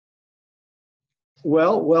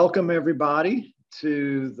Well, welcome everybody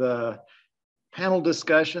to the panel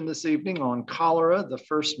discussion this evening on cholera, the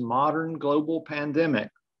first modern global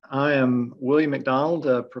pandemic. I am William McDonald,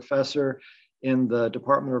 a professor in the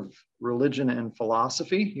Department of Religion and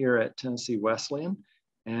Philosophy here at Tennessee Wesleyan,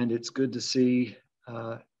 and it's good to see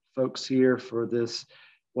folks here for this,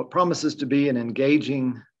 what promises to be an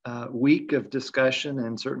engaging week of discussion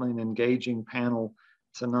and certainly an engaging panel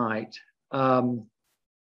tonight.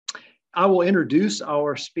 I will introduce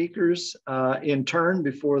our speakers in turn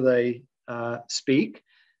before they speak.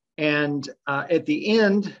 And at the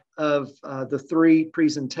end of the three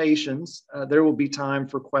presentations, there will be time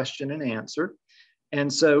for question and answer.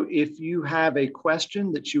 And so if you have a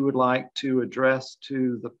question that you would like to address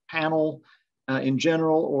to the panel in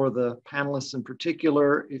general or the panelists in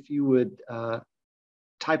particular, if you would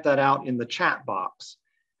type that out in the chat box,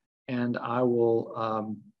 and I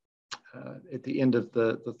will at the end of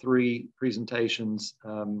the three presentations,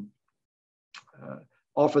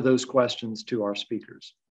 offer those questions to our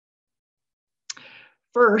speakers.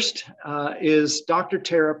 First is Dr.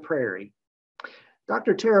 Tara Prairie.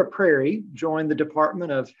 Dr. Tara Prairie joined the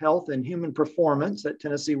Department of Health and Human Performance at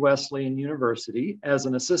Tennessee Wesleyan University as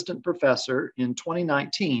an assistant professor in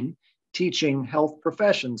 2019, teaching health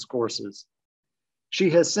professions courses. She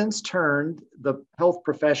has since turned the health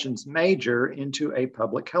professions major into a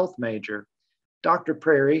public health major. Dr.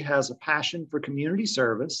 Prairie has a passion for community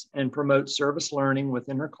service and promotes service learning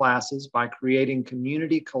within her classes by creating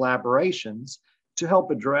community collaborations to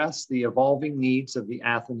help address the evolving needs of the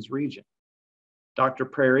Athens region. Dr.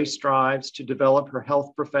 Prairie strives to develop her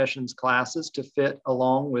health professions classes to fit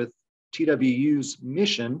along with TWU's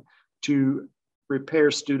mission to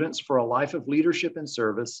prepare students for a life of leadership and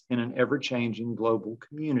service in an ever-changing global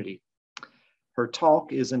community. Her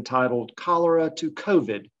talk is entitled Cholera to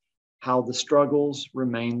COVID, How the Struggles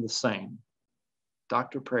Remain the Same.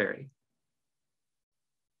 Dr. Prairie.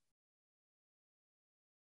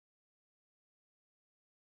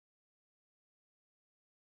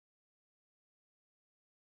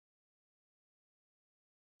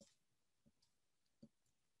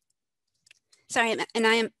 Sorry, am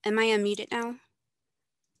I unmuted now?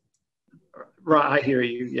 Right, I hear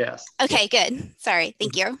you, yes. Okay, good. Sorry,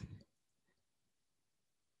 thank you.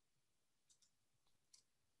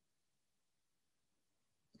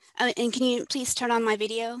 Oh, and can you please turn on my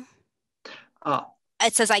video?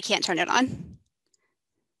 It says I can't turn it on.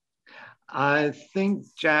 I think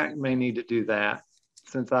Jack may need to do that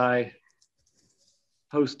since I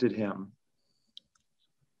hosted him.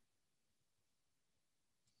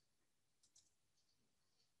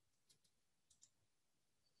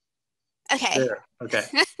 Okay. There. Okay.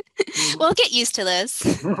 We'll get used to this.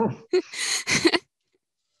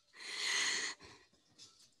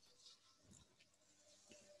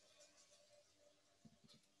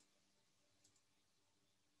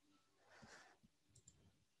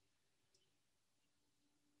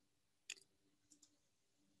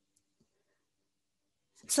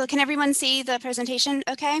 So can everyone see the presentation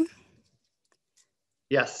okay?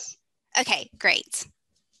 Yes. Okay, great.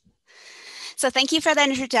 So thank you for that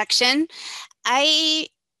introduction. I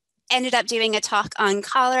ended up doing a talk on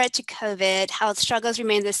cholera to COVID, how struggles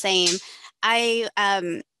remain the same. I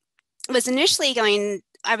was initially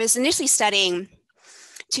studying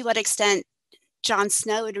to what extent Jon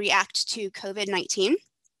Snow would react to COVID-19.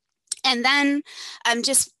 And then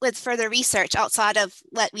just with further research outside of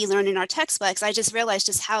what we learned in our textbooks, I just realized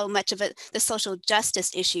just how much of the social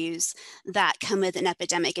justice issues that come with an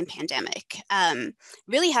epidemic and pandemic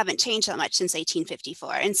really haven't changed that much since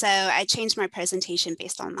 1854. And so I changed my presentation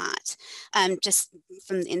based on that, just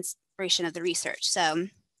from the inspiration of the research. So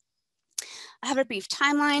I have a brief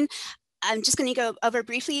timeline. I'm just going to go over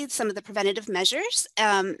briefly some of the preventative measures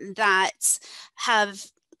that have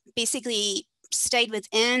basically stayed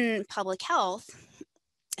within public health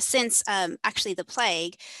since actually the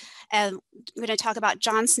plague. I'm going to talk about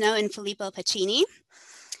Jon Snow and Filippo Pacini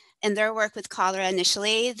and their work with cholera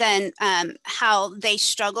initially, then how they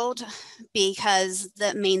struggled because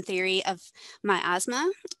the main theory of miasma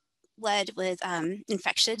led with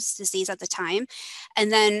infectious disease at the time,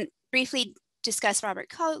 and then briefly discuss Robert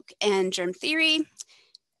Koch and germ theory,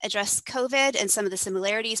 address COVID and some of the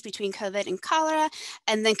similarities between COVID and cholera,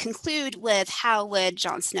 and then conclude with how would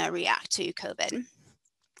Jon Snow react to COVID,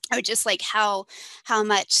 or just like how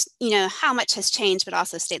much has changed but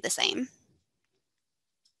also stayed the same.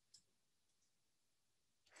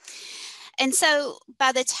 And so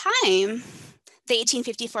by the time the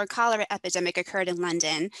 1854 cholera epidemic occurred in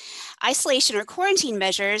London, isolation or quarantine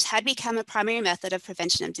measures had become a primary method of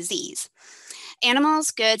prevention of disease.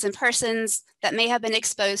 Animals, goods, and persons that may have been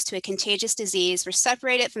exposed to a contagious disease were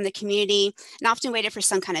separated from the community and often waited for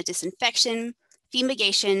some kind of disinfection,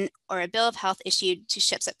 fumigation, or a bill of health issued to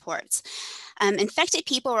ships at ports. Infected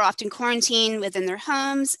people were often quarantined within their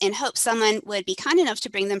homes in hope someone would be kind enough to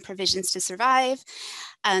bring them provisions to survive.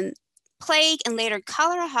 Plague and later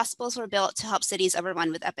cholera hospitals were built to help cities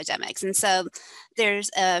overrun with epidemics. And so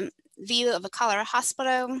there's a view of a cholera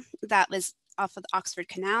hospital that was off of the Oxford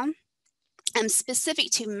Canal.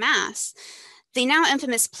 Specific to Mass, the now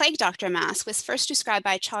infamous plague doctor mask was first described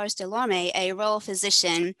by Charles Delorme, a royal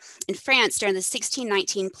physician in France during the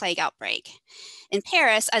 1619 plague outbreak. In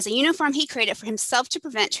Paris, as a uniform he created for himself to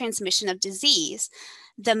prevent transmission of disease.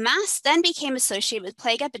 The mask then became associated with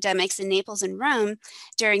plague epidemics in Naples and Rome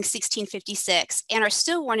during 1656 and are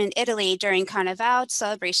still worn in Italy during Carnival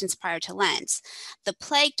celebrations prior to Lent. The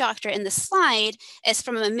plague doctor in the slide is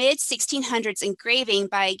from a mid-1600s engraving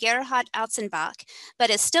by Gerhard Alzenbach,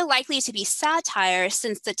 but is still likely to be satire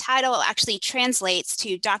since the title actually translates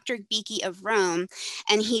to Dr. Beaky of Rome,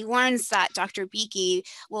 and he warns that Dr. Beaky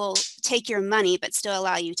will take your money but still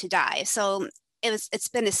allow you to die. So it's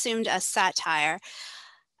been assumed as satire.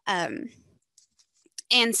 And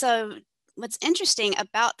so what's interesting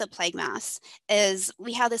about the plague masks is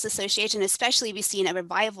we have this association, especially we've seen a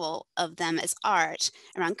revival of them as art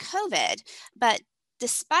around COVID. But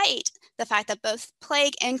despite the fact that both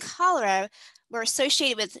plague and cholera were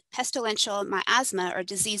associated with pestilential miasma or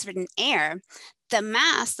disease-ridden air,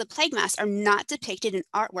 the plague masks are not depicted in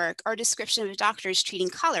artwork or description of doctors treating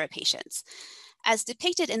cholera patients. As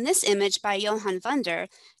depicted in this image by Johann Wunder,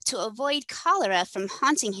 to avoid cholera from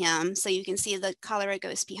haunting him, so you can see the cholera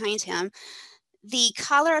ghost behind him, the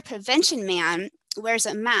cholera prevention man wears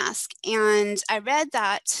a mask. And I read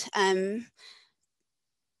that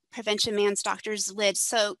prevention man's doctors would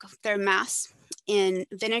soak their masks in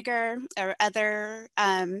vinegar or other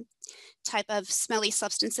type of smelly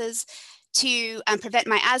substances to prevent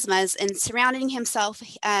miasmas, and surrounding himself,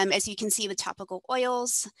 as you can see, with topical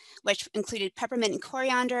oils, which included peppermint and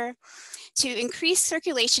coriander, to increase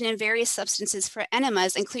circulation in various substances for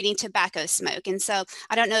enemas, including tobacco smoke. And so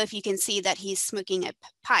I don't know if you can see that he's smoking a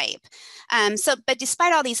pipe. But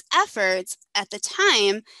despite all these efforts at the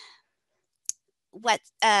time,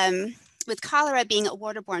 with cholera being a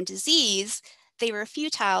waterborne disease, they were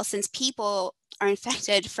futile since people are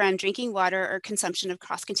infected from drinking water or consumption of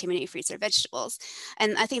cross-contaminated fruits or vegetables.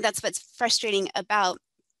 And I think that's what's frustrating about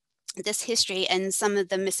this history and some of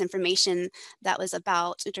the misinformation that was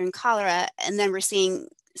about during cholera. And then we're seeing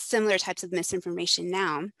similar types of misinformation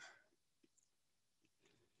now.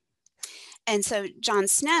 And so John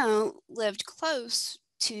Snow lived close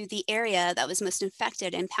to the area that was most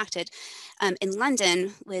impacted in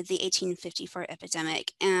London with the 1854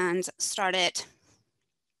 epidemic, and started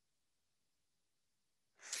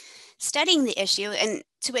studying the issue, and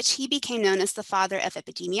to which he became known as the father of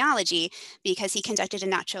epidemiology because he conducted a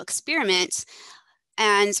natural experiment.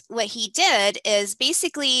 And what he did is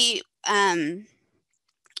basically a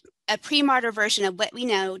pre-martyr version of what we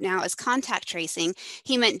know now as contact tracing.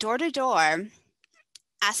 He went door to door,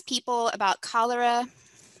 asked people about cholera.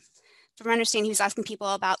 From my understanding, he was asking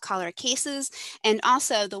people about cholera cases and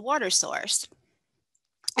also the water source.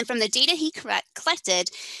 And from the data he collected,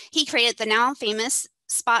 he created the now famous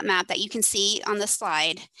spot map that you can see on the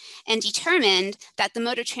slide, and determined that the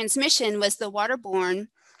mode of transmission was waterborne,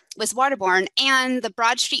 and the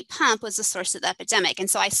Broad Street pump was the source of the epidemic. And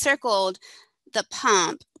so I circled the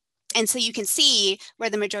pump, and so you can see where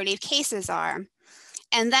the majority of cases are.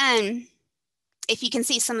 And then if you can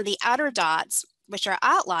see some of the outer dots, which are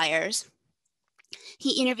outliers,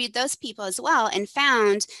 he interviewed those people as well and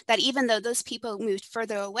found that even though those people moved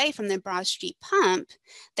further away from the Broad Street pump,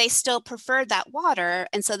 they still preferred that water,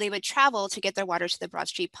 and so they would travel to get their water to the Broad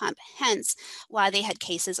Street pump, hence why they had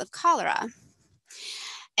cases of cholera.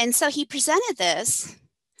 And so he presented this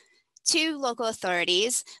to local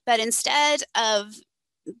authorities, but instead of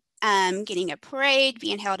getting a parade,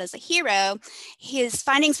 being hailed as a hero, his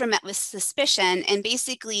findings were met with suspicion, and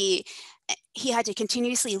basically he had to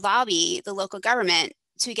continuously lobby the local government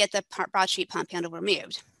to get the Broad Street pump handle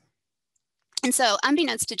removed. And so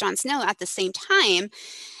unbeknownst to John Snow, at the same time,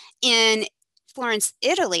 in Florence,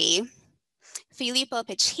 Italy, Filippo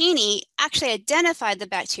Piccini actually identified the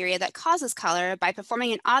bacteria that causes cholera by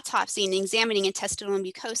performing an autopsy and examining intestinal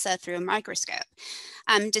mucosa through a microscope.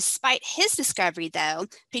 Despite his discovery, though,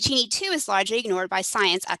 Piccini too is largely ignored by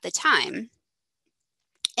science at the time.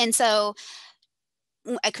 And so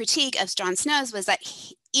a critique of John Snow's was that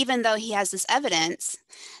even though he has this evidence,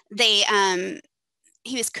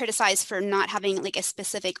 he was criticized for not having like a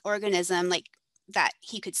specific organism, like that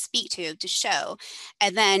he could speak to show.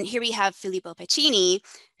 And then here we have Filippo Pacini,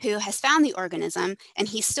 who has found the organism, and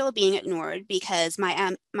he's still being ignored because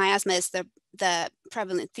miasma is the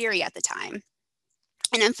prevalent theory at the time.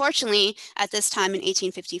 And unfortunately, at this time in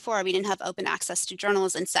 1854, we didn't have open access to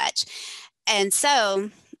journals and such. And so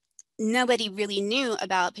nobody really knew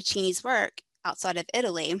about Pacini's work outside of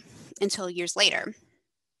Italy until years later.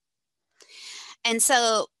 And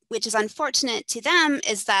so, which is unfortunate to them,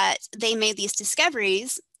 is that they made these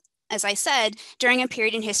discoveries, as I said, during a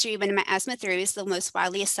period in history when miasma theory was the most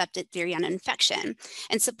widely accepted theory on infection.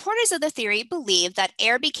 And supporters of the theory believed that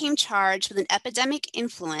air became charged with an epidemic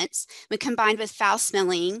influence when combined with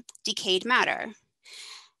foul-smelling, decayed matter.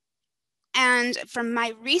 And from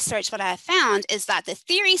my research, what I have found is that the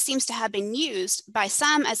theory seems to have been used by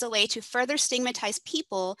some as a way to further stigmatize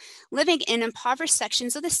people living in impoverished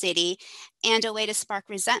sections of the city, and a way to spark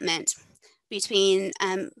resentment between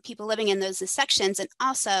people living in those sections, and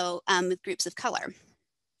also with groups of color.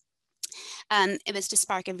 It was to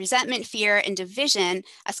spark a resentment, fear, and division,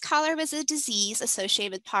 as cholera was a disease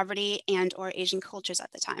associated with poverty and or Asian cultures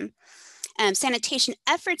at the time. Sanitation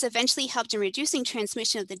efforts eventually helped in reducing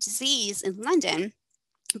transmission of the disease in London,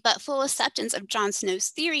 but full acceptance of John Snow's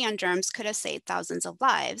theory on germs could have saved thousands of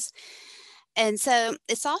lives. And so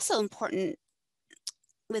it's also important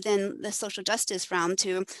within the social justice realm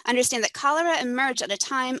to understand that cholera emerged at a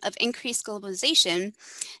time of increased globalization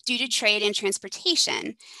due to trade and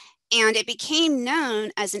transportation. And it became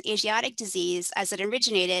known as an Asiatic disease as it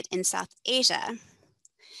originated in South Asia.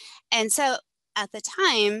 And so at the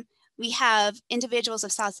time, we have individuals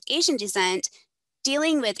of South Asian descent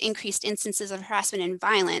dealing with increased instances of harassment and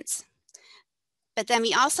violence. But then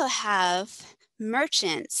we also have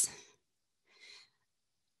merchants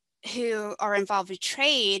who are involved with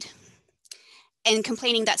trade and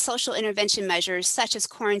complaining that social intervention measures such as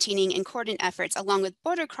quarantining and cordon efforts, along with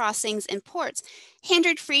border crossings and ports,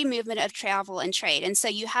 hindered free movement of travel and trade. And so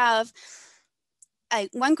you have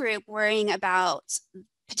one group worrying about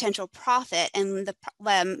potential profit and the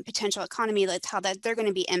potential economy, that's how that they're going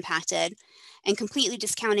to be impacted, and completely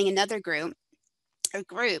discounting another group or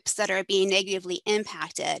groups that are being negatively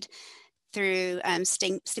impacted through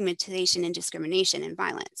stigmatization and discrimination and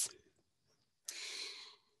violence.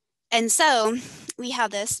 And so we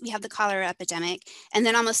have the cholera epidemic. And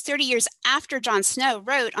then almost 30 years after John Snow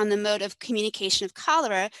wrote on the mode of communication of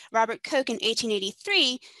cholera, Robert Koch in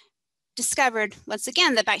 1883 discovered, once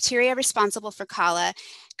again, the bacteria responsible for cholera,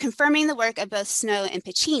 confirming the work of both Snow and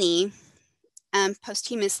Pacini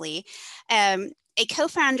posthumously. A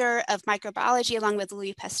co-founder of microbiology along with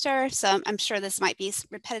Louis Pasteur, so I'm sure this might be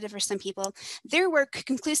repetitive for some people, their work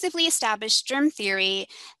conclusively established germ theory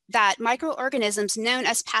that microorganisms known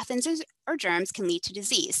as pathogens or germs can lead to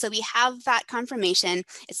disease. So we have that confirmation.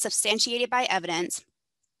 It's substantiated by evidence.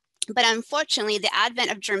 But unfortunately, the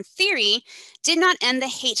advent of germ theory did not end the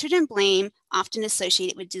hatred and blame often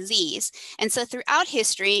associated with disease. And so throughout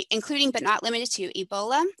history, including but not limited to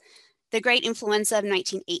Ebola, the Great Influenza of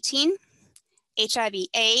 1918,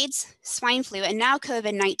 HIV/AIDS, swine flu, and now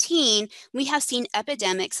COVID-19, we have seen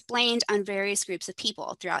epidemics blamed on various groups of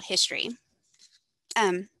people throughout history.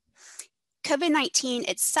 COVID-19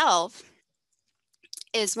 itself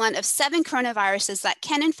is one of 7 coronaviruses that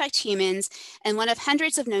can infect humans and one of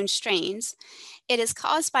hundreds of known strains. It is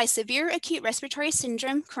caused by severe acute respiratory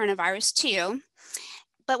syndrome coronavirus 2.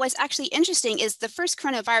 But what's actually interesting is the first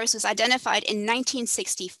coronavirus was identified in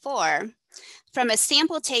 1964 from a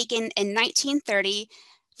sample taken in 1930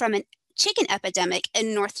 from a chicken epidemic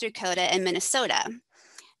in North Dakota and Minnesota.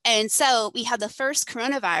 And so we have the first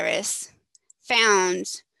coronavirus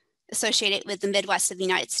found associated with the Midwest of the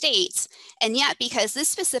United States. And yet, because this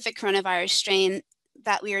specific coronavirus strain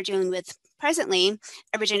that we are dealing with presently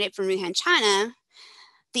originated from Wuhan, China,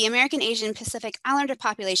 the American Asian Pacific Islander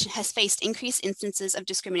population has faced increased instances of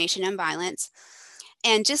discrimination and violence.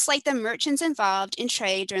 And just like the merchants involved in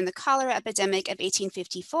trade during the cholera epidemic of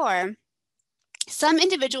 1854, some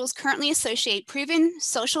individuals currently associate proven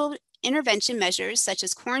social intervention measures such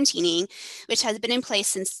as quarantining, which has been in place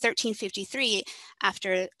since 1353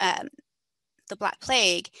 after the Black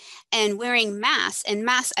Plague, and wearing masks, and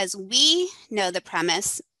masks as we know the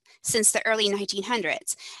premise since the early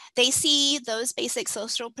 1900s. They see those basic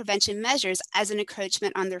social prevention measures as an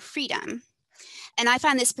encroachment on their freedom. And I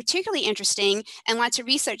find this particularly interesting and want to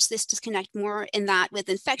research this to connect more in that with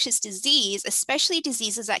infectious disease, especially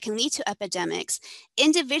diseases that can lead to epidemics,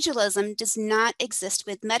 individualism does not exist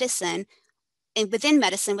with medicine and within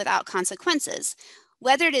medicine without consequences.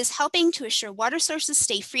 Whether it is helping to assure water sources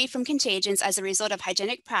stay free from contagions as a result of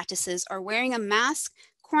hygienic practices or wearing a mask,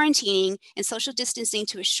 quarantining and social distancing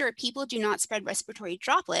to assure people do not spread respiratory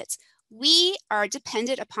droplets, we are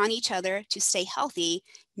dependent upon each other to stay healthy,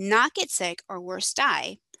 not get sick, or worse,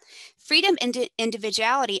 die. Freedom and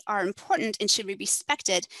individuality are important and should be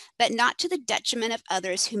respected, but not to the detriment of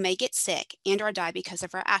others who may get sick and or die because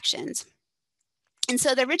of our actions. And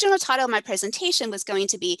so the original title of my presentation was going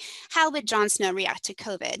to be, how would Jon Snow react to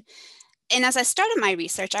COVID? And as I started my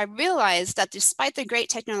research, I realized that despite the great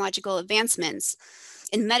technological advancements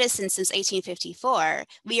in medicine since 1854,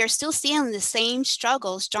 we are still seeing the same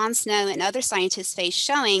struggles Jon Snow and other scientists face,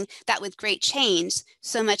 showing that with great change,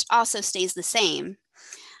 so much also stays the same.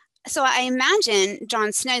 So I imagine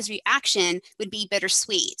Jon Snow's reaction would be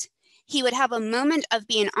bittersweet. He would have a moment of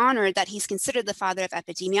being honored that he's considered the father of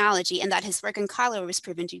epidemiology and that his work on cholera was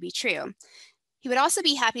proven to be true. He would also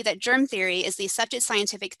be happy that germ theory is the accepted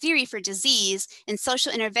scientific theory for disease, and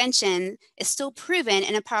social intervention is still proven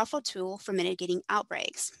and a powerful tool for mitigating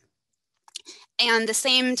outbreaks. And the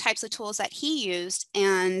same types of tools that he used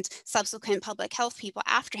and subsequent public health people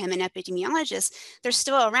after him and epidemiologists, they're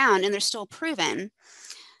still around and they're still proven.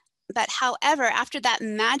 But however, after that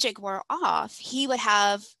magic wore off, he would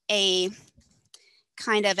have a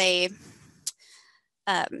kind of a,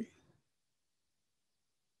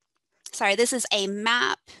 this is a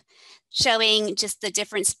map showing just the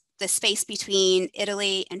difference, the space between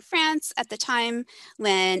Italy and France at the time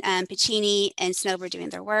when Pacini and Snow were doing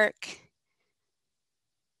their work.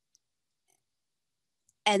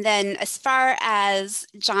 And then as far as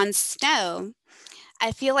Jon Snow,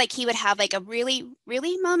 I feel like he would have like a really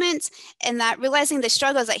moment, and that realizing the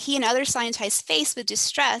struggles that he and other scientists face with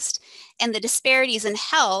distress and the disparities in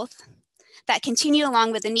health that continue,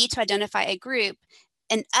 along with the need to identify a group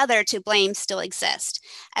and other to blame, still exist.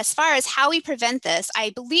 As far as how we prevent this, I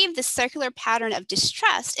believe the circular pattern of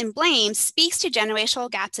distrust and blame speaks to generational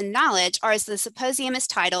gaps in knowledge, or as the symposium is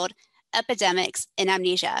titled, Epidemics and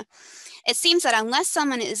Amnesia. It seems that unless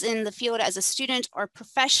someone is in the field as a student or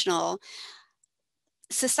professional,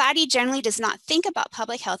 society generally does not think about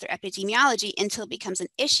public health or epidemiology until it becomes an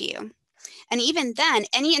issue. And even then,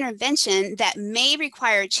 any intervention that may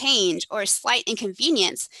require change or a slight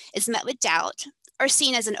inconvenience is met with doubt or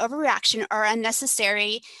seen as an overreaction or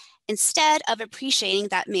unnecessary, instead of appreciating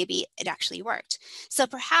that maybe it actually worked. So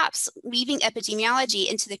perhaps weaving epidemiology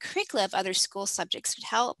into the curricula of other school subjects could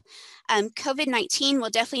help. COVID-19 will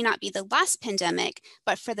definitely not be the last pandemic,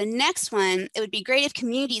 but for the next one, it would be great if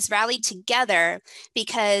communities rallied together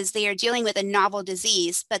because they are dealing with a novel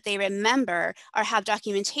disease, but they remember or have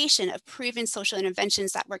documentation of proven social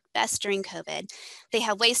interventions that work best during COVID. They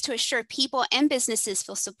have ways to assure people and businesses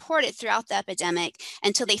feel supported throughout the epidemic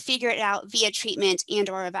until they figure it out via treatment and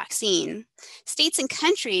or a vaccine. States and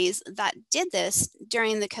countries that did this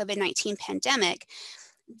during the COVID-19 pandemic,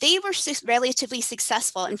 they were relatively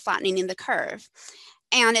successful in flattening the curve.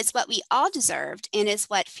 And it's what we all deserved, and it's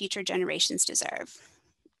what future generations deserve.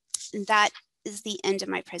 And that is the end of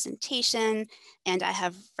my presentation, and I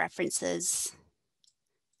have references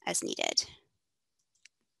as needed.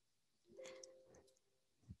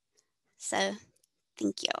 So,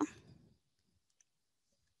 thank you.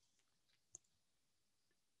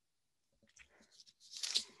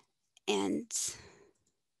 And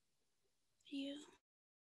you.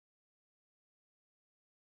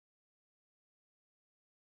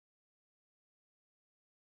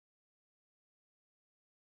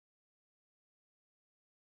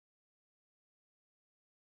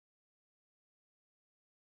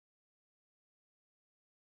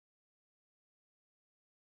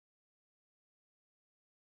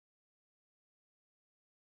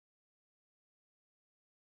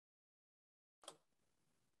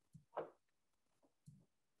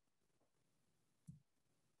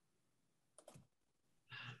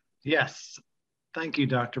 Yes, thank you,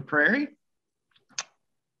 Dr. Prairie.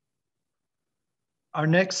 Our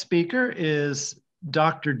next speaker is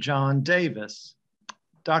Dr. John Davis.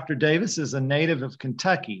 Dr. Davis is a native of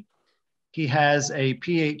Kentucky. He has a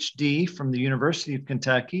PhD from the University of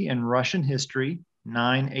Kentucky in Russian history,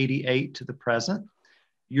 988 to the present,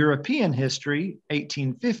 European history,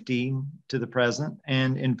 1850 to the present,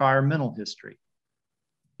 and environmental history.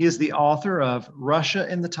 He is the author of Russia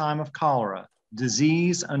in the Time of Cholera,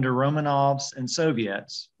 Disease under Romanovs and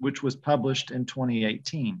Soviets, which was published in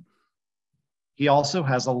 2018. He also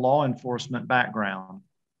has a law enforcement background.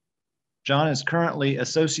 John is currently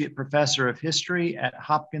Associate Professor of History at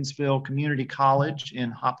Hopkinsville Community College in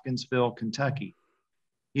Hopkinsville, Kentucky.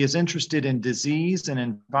 He is interested in disease and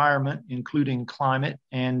environment, including climate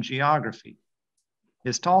and geography.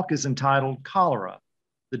 His talk is entitled Cholera,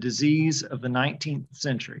 the Disease of the 19th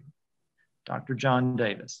Century. Dr. John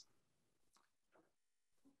Davis.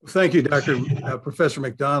 Thank you, Professor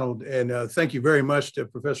McDonald, and thank you very much to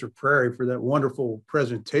Professor Prairie for that wonderful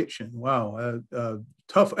presentation. Wow,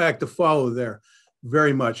 tough act to follow there,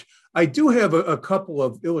 very much. I do have a couple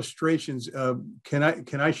of illustrations. Can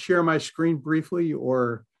I share my screen briefly,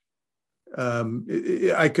 or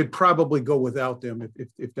I could probably go without them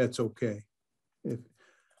if that's okay,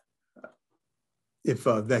 if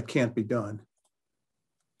that can't be done.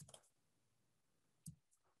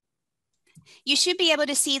 You should be able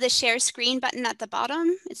to see the share screen button at the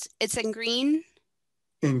bottom. It's in green.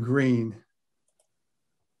 In green.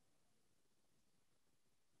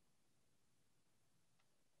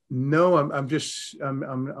 No, I'm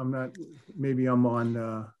not, maybe I'm on.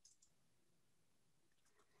 Let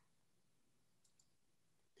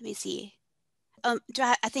me see. I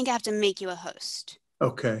think I have to make you a host.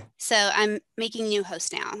 Okay. So I'm making you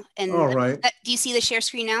host now. And all right. Do you see the share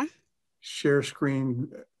screen now? Share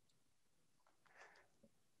screen.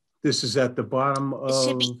 This is at the bottom of. It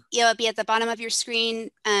should be. It'll be at the bottom of your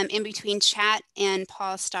screen, in between chat and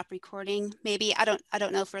pause, stop recording. Maybe I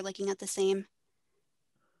don't know if we're looking at the same.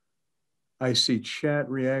 I see chat,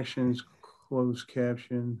 reactions, closed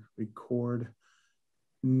caption, record.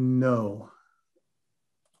 No.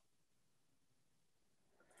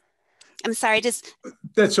 I'm sorry.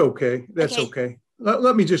 That's okay. That's okay.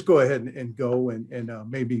 Let me just go ahead and go, and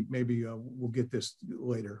maybe we'll get this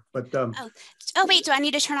later. But oh wait, do I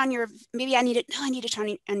need to turn on your? Maybe I need to. No, I need to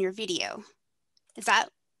turn on your video. Is that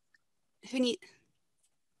who need?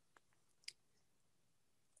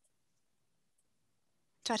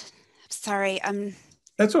 I'm sorry.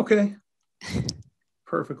 That's okay.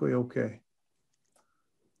 Perfectly okay.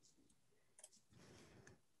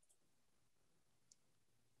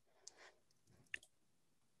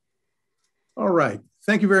 All right.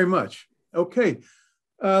 Thank you very much. Okay.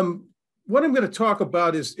 What I'm going to talk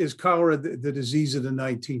about is cholera, the disease of the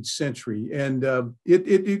 19th century. And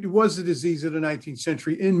it was the disease of the 19th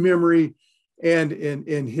century in memory and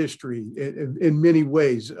in history in many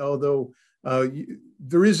ways, although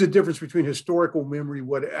there is a difference between historical memory,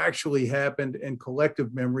 what actually happened, and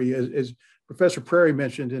collective memory, as Professor Prairie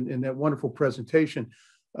mentioned in that wonderful presentation.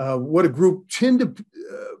 What a group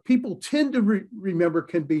people tend to remember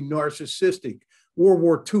can be narcissistic. World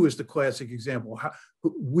War II is the classic example.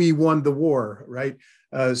 We won the war, right?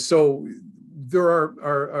 So there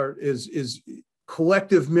is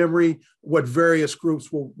collective memory, what various groups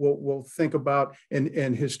will think about,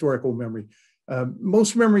 and historical memory.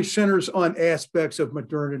 Most memory centers on aspects of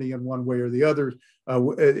modernity in one way or the other.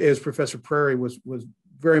 As Professor Prairie was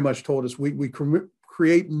very much told us, we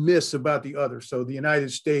create myths about the other. So the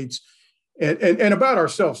United States, and about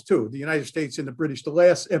ourselves too. The United States and the British, the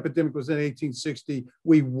last epidemic was in 1860.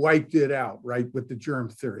 We wiped it out, right, with the germ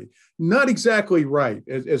theory. Not exactly right,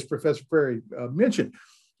 as Professor Prairie mentioned.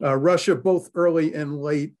 Russia, both early and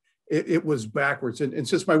late, it was backwards. And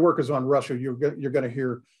since my work is on Russia, you're going to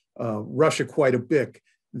hear Russia quite a bit.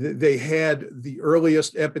 They had the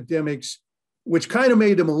earliest epidemics, which kind of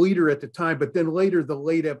made them a leader at the time, but then later the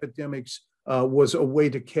late epidemics was a way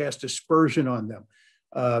to cast aspersion on them.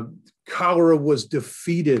 Cholera was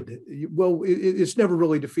defeated. Well, it's never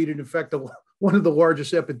really defeated. In fact, one of the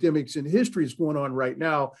largest epidemics in history is going on right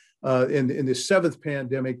now in the seventh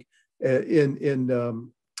pandemic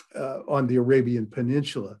on the Arabian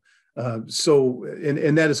Peninsula. So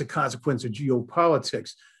that is a consequence of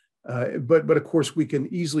geopolitics. But of course, we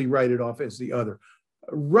can easily write it off as the other.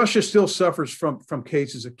 Russia still suffers from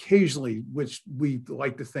cases occasionally, which we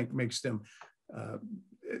like to think makes them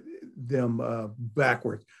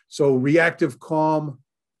backward. So reactive calm,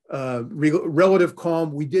 relative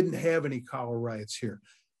calm. We didn't have any cholera riots here.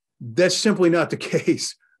 That's simply not the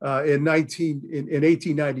case. In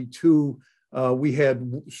 1892, we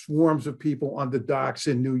had swarms of people on the docks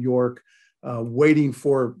in New York waiting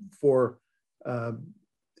for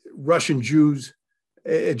Russian Jews,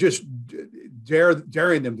 just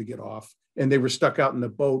daring them to get off. And they were stuck out in the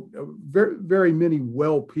boat. Very, very many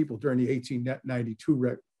well people during the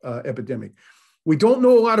 1892 epidemic. We don't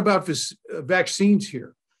know a lot about vaccines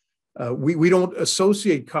here. We don't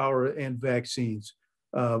associate cholera and vaccines.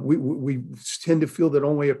 We tend to feel that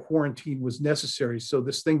only a quarantine was necessary. So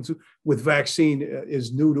this thing with vaccine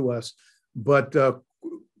is new to us. But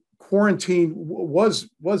quarantine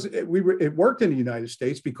it worked in the United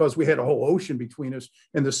States because we had a whole ocean between us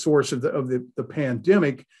and the source of the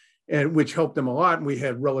pandemic, and which helped them a lot. And we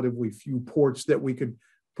had relatively few ports that we could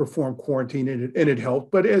perform quarantine in, and it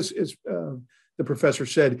helped. But as the professor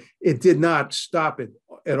said, it did not stop it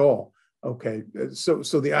at all. Okay, so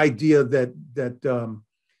the idea that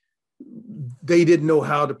they didn't know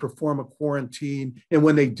how to perform a quarantine, and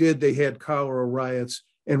when they did, they had cholera riots.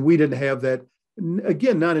 and we didn't have that.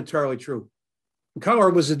 Again, not entirely true.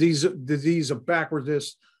 Cholera was a disease of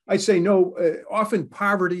backwardness. I say no, often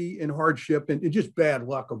poverty and hardship and just bad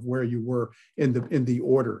luck of where you were in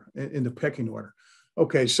the pecking order.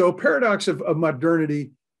 Okay, so paradox of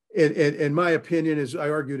modernity, in my opinion, as I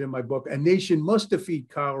argued in my book, a nation must defeat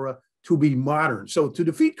cholera to be modern. So to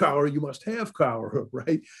defeat cholera, you must have cholera,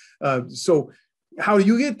 right? So how do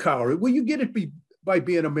you get cholera? Well, you get it by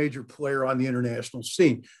being a major player on the international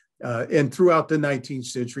scene. And throughout the 19th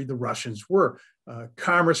century, the Russians were.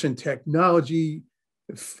 Commerce and technology,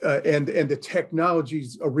 and the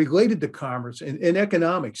technologies related to commerce and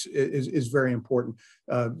economics is very important.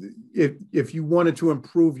 If you wanted to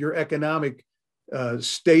improve your economic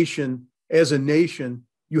station as a nation,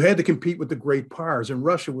 you had to compete with the great powers, and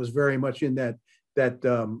Russia was very much in that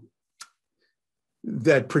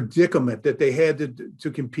predicament that they had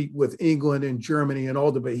to compete with England and Germany and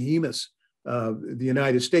all the behemoths, the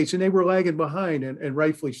United States, and they were lagging behind, and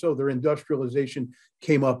rightfully so. Their industrialization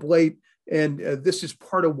came up late, and this is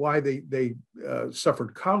part of why they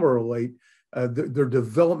suffered cholera late. Their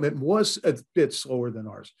development was a bit slower than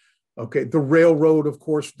ours. Okay, the railroad, of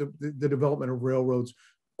course, the development of railroads,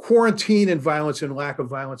 quarantine and violence and lack of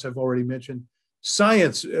violence, I've already mentioned.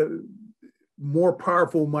 Science, more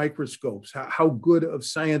powerful microscopes, how good of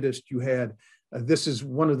scientists you had. This is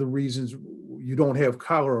one of the reasons you don't have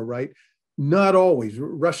cholera, right? Not always.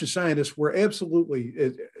 Russian scientists were absolutely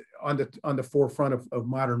on the forefront of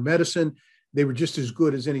modern medicine. They were just as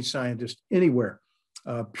good as any scientist anywhere.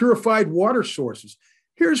 Purified water sources.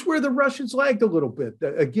 Here's where the Russians lagged a little bit.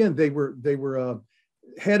 Again, they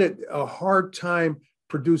had a hard time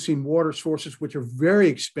producing water sources, which are very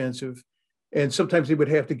expensive, and sometimes they would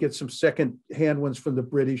have to get some second-hand ones from the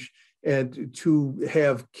British, and to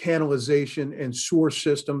have canalization and sewer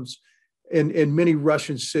systems in many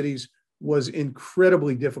Russian cities was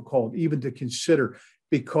incredibly difficult even to consider,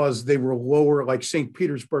 because they were lower, like St.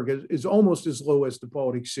 Petersburg is almost as low as the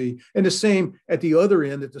Baltic Sea, and the same at the other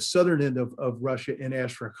end, at the southern end of Russia in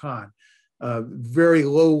Astrakhan. Very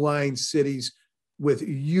low-lying cities with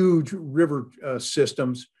huge river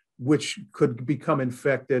systems, which could become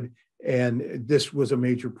infected, and this was a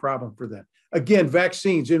major problem for them. Again,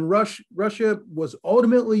 vaccines in Russia was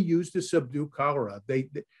ultimately used to subdue cholera.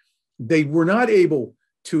 They were not able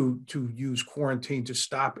to use quarantine to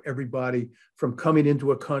stop everybody from coming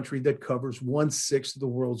into a country that covers 1/6 of the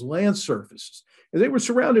world's land surfaces. And they were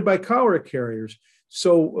surrounded by cholera carriers.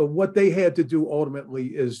 So what they had to do ultimately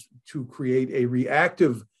is to create a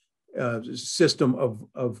reactive system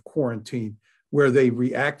of quarantine, where they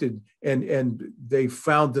reacted and they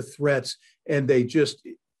found the threats, and they just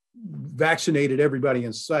vaccinated everybody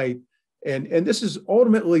in sight. And this is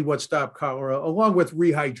ultimately what stopped cholera, along with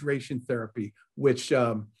rehydration therapy, which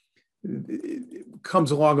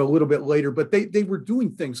comes along a little bit later. But they were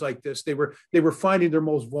doing things like this. They were finding their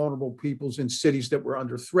most vulnerable peoples in cities that were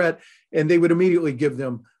under threat, and they would immediately give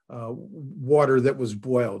them water that was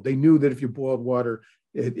boiled. They knew that if you boiled water,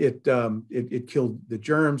 it killed the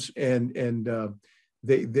germs, and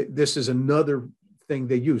this is another thing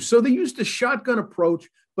they used. So they used the shotgun approach,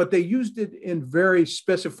 but they used it in very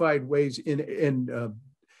specified ways in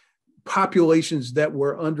populations that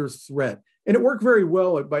were under threat. And it worked very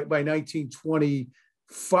well. By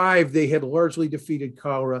 1925, they had largely defeated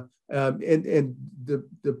cholera. And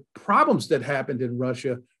the problems that happened in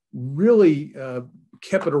Russia really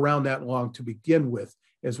kept it around that long to begin with,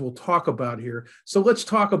 as we'll talk about here. So let's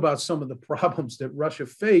talk about some of the problems that Russia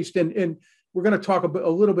faced. And we're going to talk a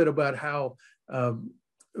little bit about how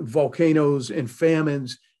volcanoes and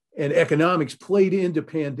famines and economics played into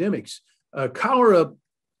pandemics. Cholera,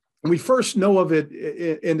 we first know of it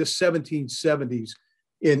in the 1770s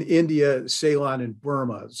in India, Ceylon, and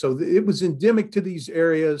Burma. So it was endemic to these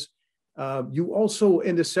areas. You also,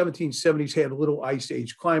 in the 1770s, had a little ice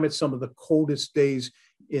age climate. Some of the coldest days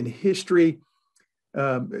in history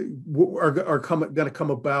are going to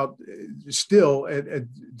come about still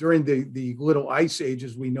during the little ice age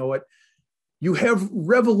as we know it. You have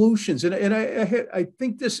revolutions, and I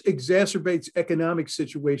think this exacerbates economic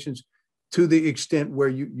situations to the extent where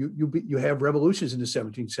you have revolutions in the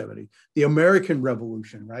 1770s. The American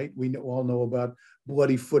Revolution, right? We all know about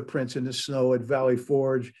bloody footprints in the snow at Valley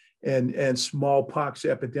Forge and smallpox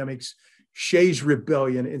epidemics. Shays'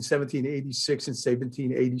 Rebellion in 1786 and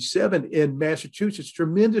 1787 in Massachusetts,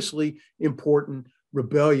 tremendously important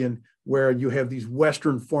rebellion where you have these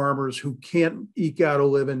Western farmers who can't eke out a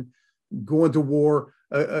living, going to war,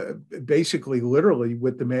 basically, literally,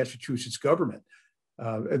 with the Massachusetts government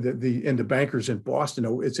and the bankers in Boston.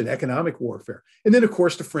 It's an economic warfare. And then, of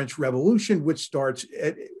course, the French Revolution, which starts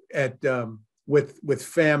at with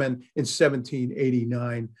famine in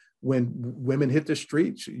 1789 when women hit the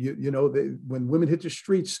streets. When women hit the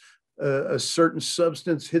streets, a certain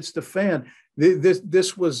substance hits the fan.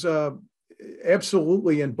 This was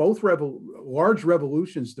absolutely in both large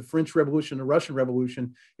revolutions, the French Revolution, the Russian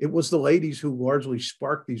Revolution. It was the ladies who largely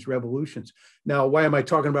sparked these revolutions. Now, why am I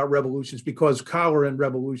talking about revolutions? Because cholera and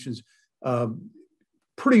revolutions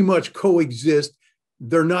pretty much coexist.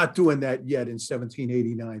 They're not doing that yet in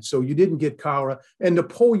 1789. So you didn't get cholera. And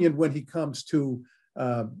Napoleon, when he comes to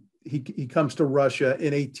he comes to Russia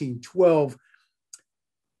in 1812,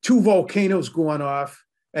 2 volcanoes going off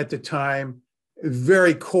at the time,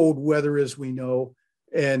 very cold weather, as we know,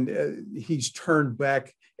 and he's turned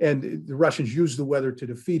back, and the Russians use the weather to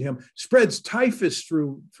defeat him, spreads typhus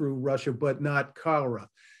through Russia, but not cholera.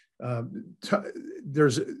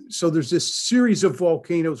 There's this series of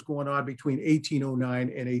volcanoes going on between 1809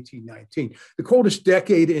 and 1819. The coldest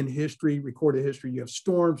decade in history, recorded history. You have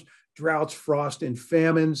storms, droughts, frost, and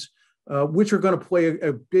famines, which are going to play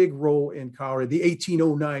a big role in cholera. The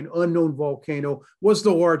 1809 unknown volcano was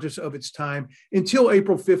the largest of its time until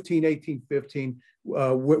April 15, 1815,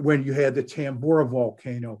 when you had the Tambora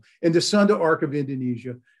volcano in the Sunda Arc of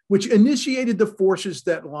Indonesia, which initiated the forces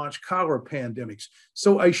that launched cholera pandemics.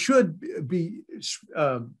 So I should be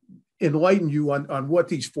enlighten you on what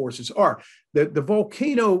these forces are. The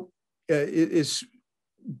volcano is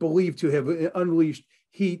believed to have unleashed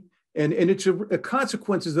heat, and it's a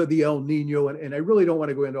consequences of the El Nino. And I really don't want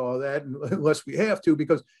to go into all that unless we have to,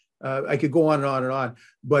 because I could go on and on and on.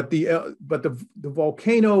 But the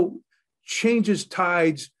volcano changes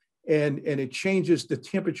tides and it changes the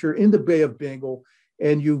temperature in the Bay of Bengal.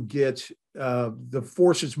 And you get the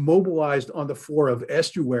forces mobilized on the floor of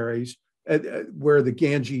estuaries where the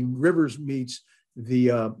Ganges rivers meets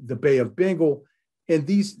the Bay of Bengal. And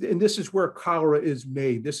this is where cholera is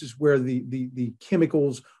made. This is where the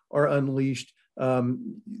chemicals are unleashed.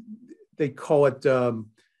 They call it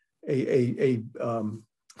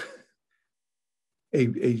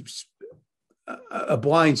a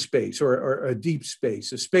blind space or a deep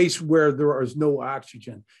space, a space where there is no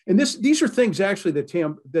oxygen. And these are things actually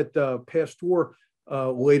that Pasteur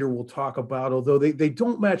later will talk about, although they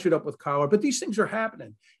don't match it up with cholera, but these things are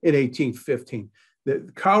happening in 1815.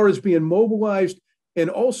 The cholera is being mobilized, and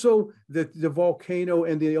also the volcano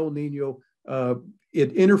and the El Nino,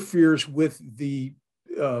 it interferes with the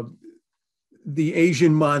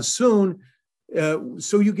Asian monsoon.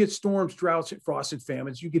 So you get storms, droughts, frosts, and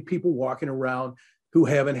famines. You get people walking around who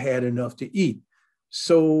haven't had enough to eat.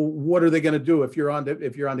 So what are they going to do if you're on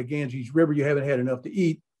the Ganges River? You haven't had enough to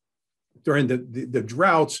eat during the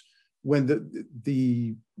droughts when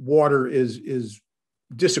the water is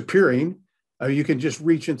disappearing. You can just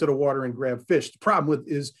reach into the water and grab fish. The problem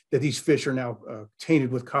is that these fish are now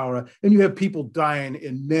tainted with cholera, and you have people dying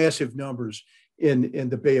in massive numbers in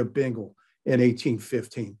the Bay of Bengal in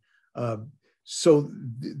 1815. So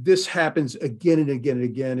this happens again and again and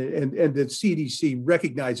again, and the CDC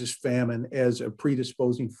recognizes famine as a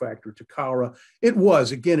predisposing factor to cholera. It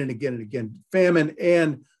was again and again and again. Famine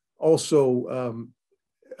and also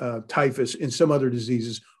typhus and some other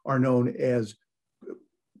diseases are known as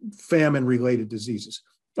famine-related diseases.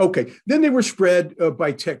 Okay, then they were spread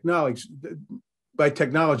by technology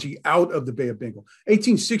out of the Bay of Bengal.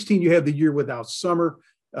 1816, you have the year without summer.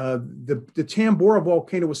 The Tambora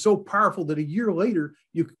volcano was so powerful that a year later,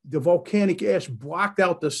 the volcanic ash blocked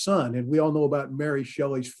out the sun. And we all know about Mary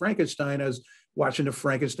Shelley's Frankenstein. I was watching the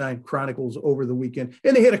Frankenstein Chronicles over the weekend,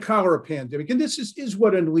 and they had a cholera pandemic. And this is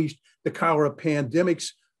what unleashed the cholera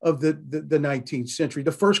pandemics of the 19th century.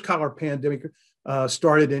 The first cholera pandemic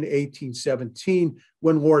started in 1817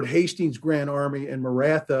 when Lord Hastings' Grand Army in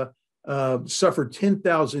Maratha suffered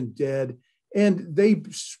 10,000 dead. And they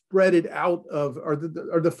spread it out of, are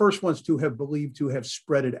the first ones to have believed to have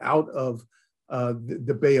spread it out of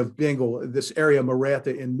the Bay of Bengal, this area,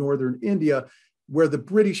 Maratha in northern India, where the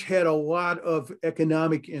British had a lot of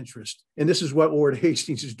economic interest. And this is what Lord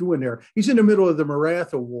Hastings is doing there. He's in the middle of the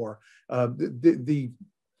Maratha War. The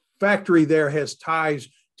factory there has ties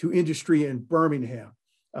to industry in Birmingham.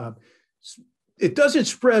 It doesn't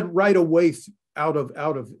spread right away out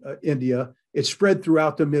of India. It spread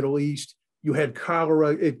throughout the Middle East. You had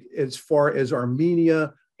cholera as far as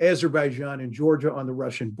Armenia, Azerbaijan, and Georgia on the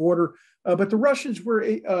Russian border. But the Russians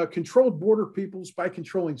were controlled border peoples by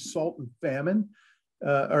controlling salt and famine.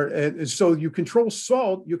 And so you control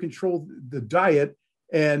salt, you control the diet,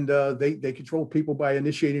 and they controlled people by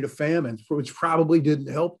initiating a famine, which probably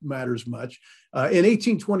didn't help matters much. In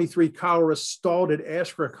 1823, cholera stalled at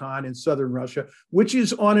Astrakhan in southern Russia, which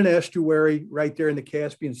is on an estuary right there in the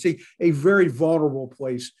Caspian Sea, a very vulnerable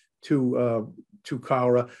place to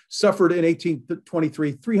cholera, suffered in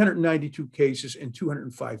 1823 392 cases and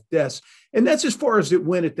 205 deaths. And that's as far as it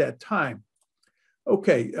went at that time.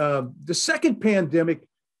 Okay, the second pandemic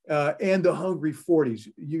and the Hungry 40s.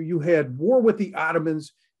 You had war with the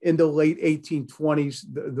Ottomans in the late 1820s.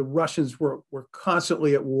 The Russians were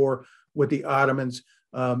constantly at war with the Ottomans.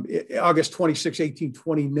 August 26,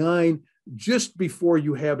 1829, just before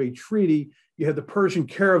you have a treaty, you have the Persian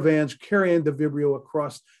caravans carrying the Vibrio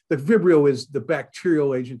across. The Vibrio is the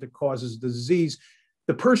bacterial agent that causes the disease.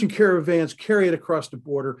 The Persian caravans carry it across the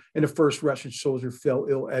border, and the first Russian soldier fell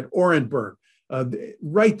ill at Orenburg.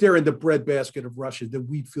 Right there in the breadbasket of Russia, the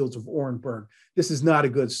wheat fields of Orenburg. This is not a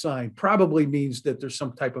good sign. Probably means that there's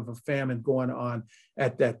some type of a famine going on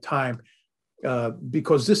at that time,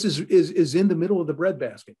 because this is in the middle of the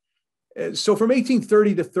breadbasket. So from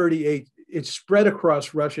 1830 to 38, it spread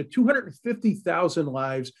across Russia, 250,000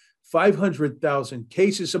 lives, 500,000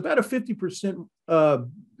 cases, about a 50%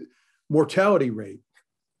 mortality rate.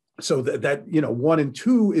 So that 1 in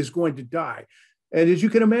 2 is going to die. And as you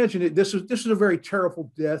can imagine, this is a very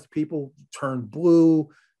terrible death. People turned blue,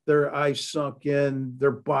 their eyes sunk in,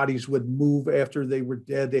 their bodies would move after they were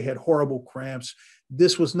dead. They had horrible cramps.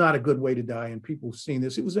 This was not a good way to die, and people seen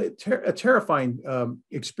this. It was a terrifying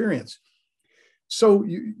experience. So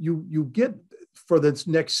you get, for the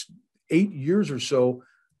next 8 years or so,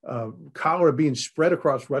 cholera being spread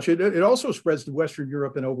across Russia. It also spreads to Western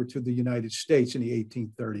Europe and over to the United States in the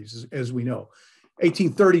 1830s, as we know.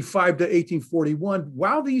 1835 to 1841,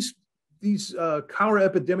 while these cholera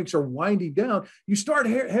epidemics are winding down, you start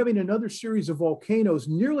having another series of volcanoes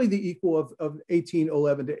nearly the equal of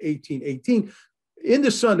 1811 to 1818 in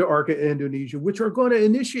the Sunda Arca, Indonesia, which are going to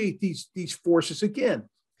initiate these forces again.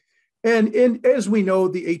 And as we know,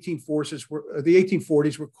 the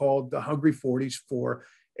 1840s were called the Hungry 40s for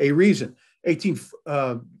a reason.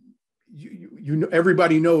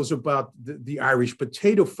 Everybody knows about the Irish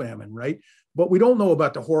potato famine, right? But we don't know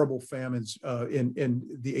about the horrible famines in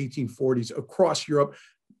the 1840s across Europe.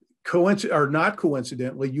 Not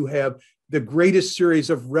coincidentally, you have the greatest series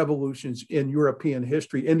of revolutions in European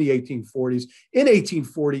history in the 1840s, in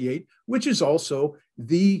 1848, which is also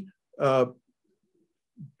the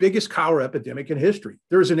biggest cholera epidemic in history.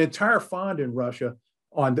 There's an entire fund in Russia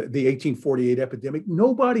on the 1848 epidemic.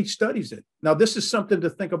 Nobody studies it. Now, this is something to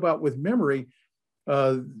think about with memory.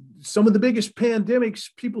 Some of the biggest pandemics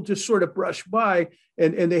people just sort of brush by,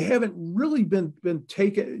 and they haven't really been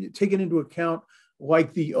taken into account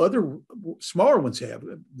like the other smaller ones have.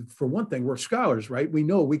 For one thing, we're scholars, right? We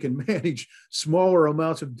know we can manage smaller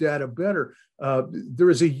amounts of data better.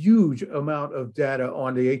 There is a huge amount of data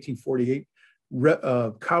on the 1848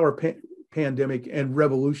 cholera pandemic and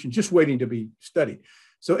revolution just waiting to be studied.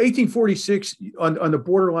 So 1846, on the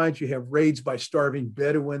borderlines, you have raids by starving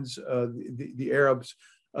Bedouins, the Arabs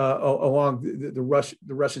along the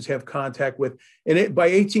Russians have contact with. And by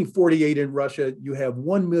 1848 in Russia, you have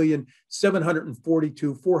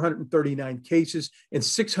 1,742,439 cases and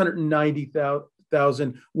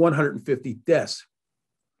 690,150 deaths.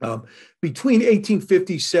 Between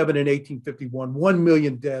 1857 and 1851, 1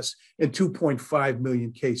 million deaths and 2.5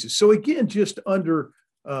 million cases. So again, just under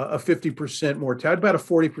a 50% mortality, about a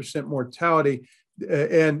 40% mortality,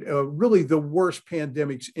 and really the worst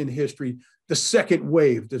pandemics in history. The second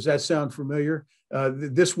wave, does that sound familiar?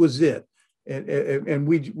 This was it. And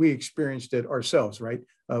we experienced it ourselves, right,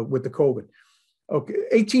 with the COVID. Okay,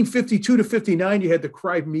 1852 to 59, you had the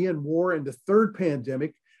Crimean War and the third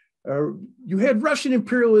pandemic. You had Russian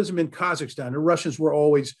imperialism in Kazakhstan. The Russians were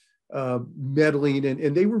always meddling,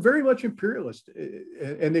 and they were very much imperialist.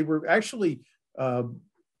 And they were actually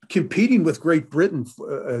competing with Great Britain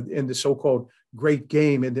in the so-called Great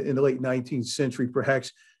Game in the late 19th century.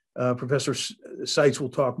 Perhaps Professor Seitz will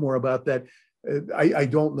talk more about that. I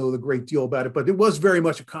don't know the great deal about it, but it was very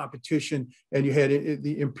much a competition, and you had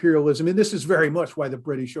the imperialism. And this is very much why the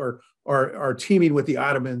British are teaming with the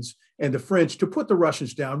Ottomans and the French to put the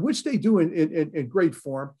Russians down, which they do in great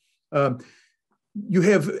form. You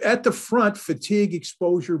have at the front fatigue,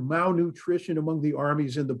 exposure, malnutrition among the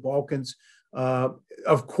armies in the Balkans.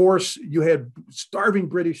 Of course, you had starving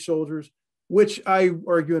British soldiers, which I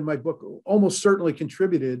argue in my book almost certainly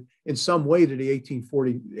contributed in some way to the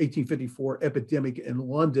 1854 epidemic in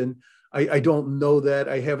London. I don't know that.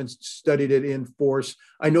 I haven't studied it in force.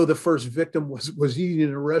 I know the first victim was eating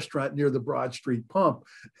in a restaurant near the Broad Street pump.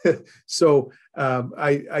 So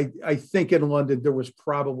I think in London there was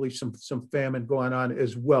probably some famine going on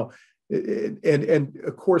as well. And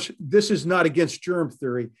of course, this is not against germ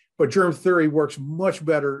theory, but germ theory works much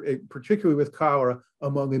better, particularly with cholera,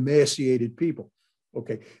 among emaciated people.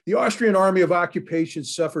 Okay. The Austrian Army of Occupation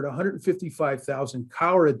suffered 155,000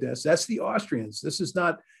 cholera deaths. That's the Austrians. This is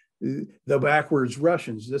not the backwards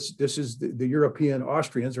Russians. This is the European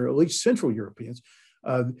Austrians, or at least Central Europeans.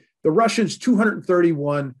 The Russians,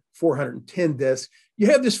 231, 410 deaths. You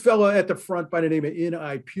have this fellow at the front by the name of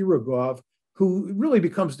N.I. Pirogov, who really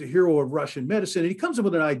becomes the hero of Russian medicine. And he comes up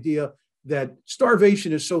with an idea that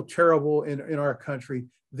starvation is so terrible in our country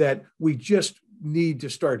that we just need to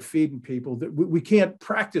start feeding people, that we can't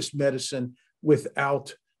practice medicine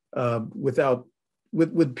without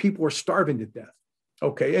when people are starving to death.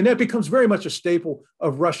 Okay, and that becomes very much a staple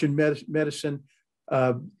of Russian medicine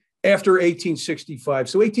after 1865.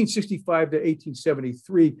 So 1865 to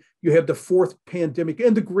 1873, you have the fourth pandemic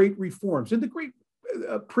and the Great Reforms. And the Great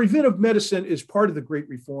preventive medicine is part of the Great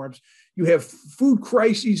Reforms. You have food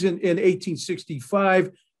crises in 1865,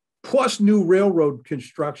 plus new railroad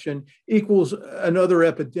construction equals another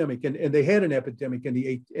epidemic. And they had an epidemic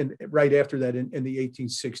right after that in the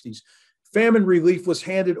 1860s. Famine relief was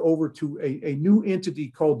handed over to a new entity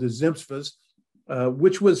called the Zemstvas,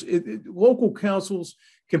 which was local councils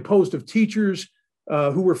composed of teachers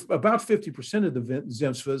who were about 50% of the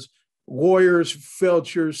Zemstvas, lawyers,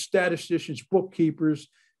 felchers, statisticians, bookkeepers,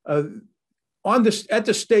 at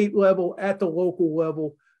the state level, at the local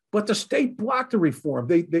level. But the state blocked the reform.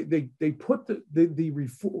 They put the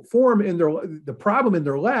reform in the problem in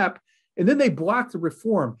their lap, and then they blocked the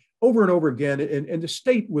reform over and over again. And the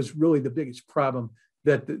state was really the biggest problem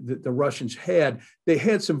that the Russians had. They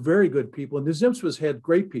had some very good people, and the Zemstvas had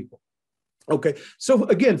great people. Okay, so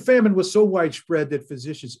again, famine was so widespread that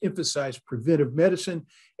physicians emphasized preventive medicine.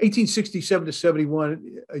 1867 to 71,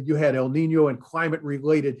 you had El Nino and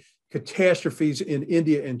climate-related catastrophes in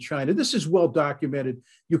India and China. This is well documented.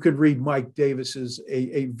 You can read Mike Davis's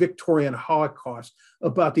A Victorian Holocaust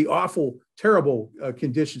about the awful, terrible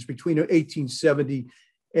conditions between 1870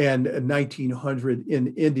 and 1900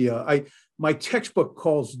 in India. My textbook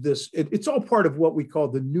calls this, it's all part of what we call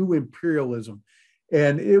the new imperialism.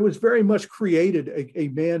 And it was very much created a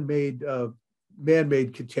man-made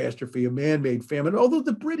catastrophe, a man-made famine. Although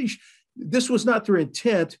the British, this was not their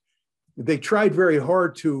intent. They tried very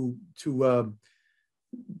hard to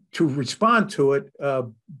respond to it,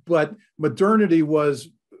 but modernity was,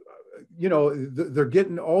 they're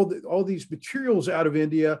getting all these materials out of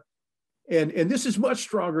India, and this is much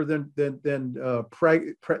stronger than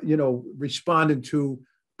responding to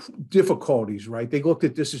difficulties, right? They looked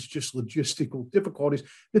at this as just logistical difficulties.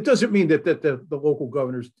 It doesn't mean that the local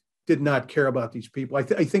governors did not care about these people. I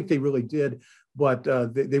think they really did, but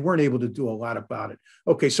they weren't able to do a lot about it.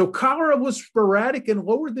 Okay, so cholera was sporadic and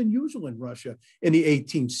lower than usual in Russia in the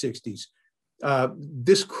 1860s.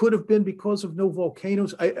 This could have been because of no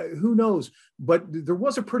volcanoes. Who knows? But there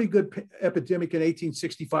was a pretty good epidemic in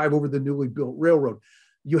 1865 over the newly built railroad.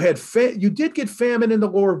 You did get famine in the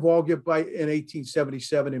lower Volga in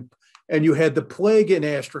 1877, and you had the plague in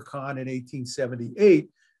Astrakhan in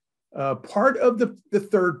 1878. Part of the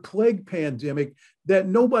third plague pandemic that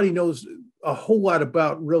nobody knows a whole lot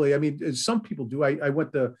about, really. I mean, some people do. I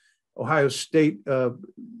went to Ohio State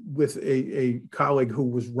with a colleague who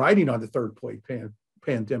was writing on the third plague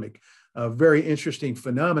pandemic. A very interesting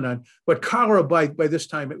phenomenon. But cholera, by this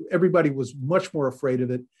time, everybody was much more afraid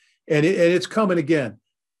of it, and it's coming again.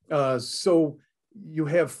 So you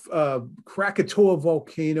have Krakatoa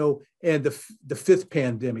volcano and the fifth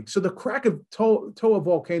pandemic. So the Krakatoa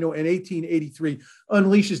volcano in 1883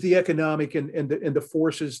 unleashes the economic and the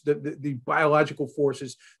forces, the biological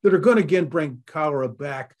forces that are going to again bring cholera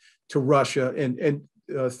back to Russia and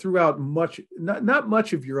throughout not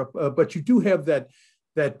much of Europe, but you do have that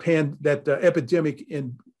epidemic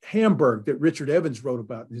in Hamburg that Richard Evans wrote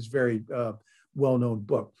about in his very well-known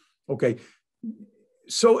book. Okay.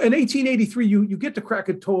 So in 1883, you get the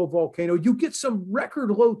Krakatoa volcano, you get some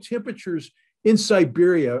record low temperatures in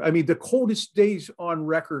Siberia. I mean, the coldest days on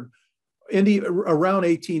record around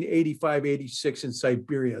 1885, 86 in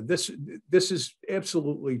Siberia. This is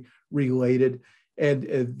absolutely related. And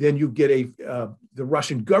then you get the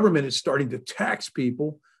Russian government is starting to tax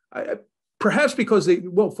people, perhaps because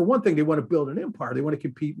for one thing, they want to build an empire. They want to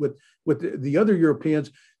compete with the other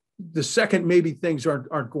Europeans. The second, maybe things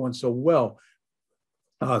aren't going so well.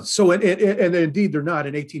 And indeed, they're not.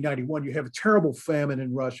 In 1891, you have a terrible famine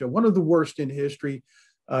in Russia, one of the worst in history.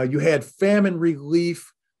 You had famine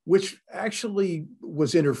relief, which actually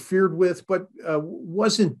was interfered with, but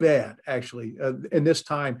wasn't bad, actually. And this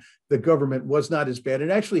time, the government was not as bad.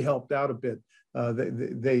 It actually helped out a bit.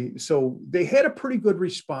 So they had a pretty good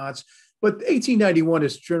response. But 1891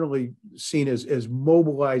 is generally seen as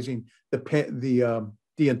mobilizing the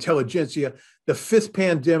the intelligentsia. The fifth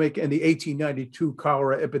pandemic and the 1892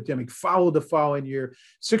 cholera epidemic followed the following year,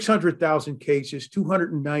 600,000 cases,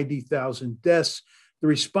 290,000 deaths. The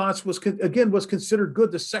response was considered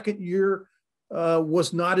good. The second year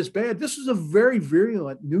was not as bad. This was a very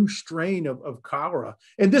virulent new strain of cholera.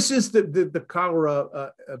 And this is the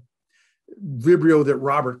cholera Vibrio that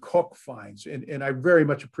Robert Koch finds. And I very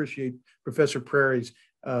much appreciate Professor Prairie's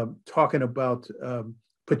talking about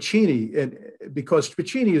Pacini, and because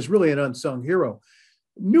Pacini is really an unsung hero.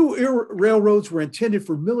 New railroads were intended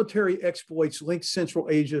for military exploits linked Central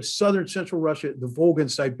Asia, southern Central Russia, the Volga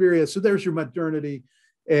and Siberia. So there's your modernity,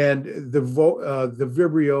 and the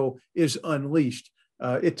Vibrio is unleashed.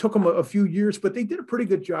 It took them a few years, but they did a pretty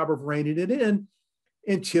good job of reining it in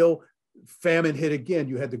until famine hit again.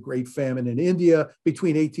 You had the Great Famine in India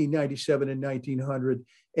between 1897 and 1900,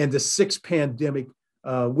 and the sixth pandemic,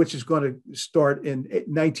 which is going to start in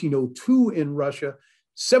 1902 in Russia.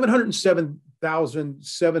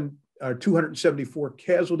 707,274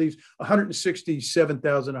 casualties,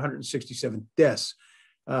 167,167 deaths.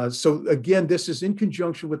 So again, this is in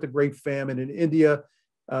conjunction with the Great Famine in India,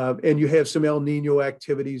 and you have some El Nino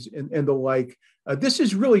activities and the like. This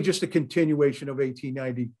is really just a continuation of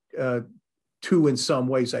 1892 in some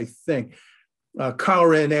ways, I think.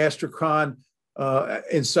 Cholera in Astrakhan,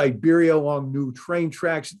 in Siberia along new train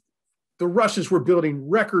tracks. The Russians were building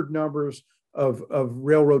record numbers of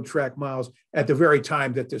railroad track miles at the very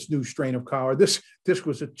time that this new strain of cholera, this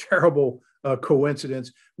was a terrible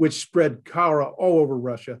coincidence, which spread cholera all over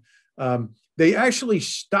Russia. They actually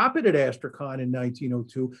stopped it at Astrakhan in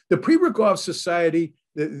 1902. The Pribyrgov Society,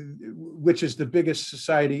 which is the biggest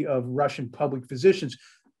society of Russian public physicians,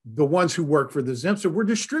 the ones who work for the Zemstva, were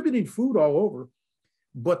distributing food all over.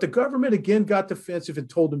 But the government again got defensive and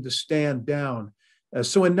told them to stand down.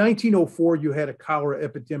 So in 1904, you had a cholera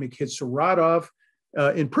epidemic hit Saratov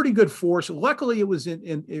in pretty good force. Luckily, it was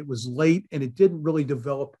late and it didn't really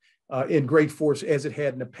develop in great force as it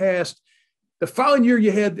had in the past. The following year,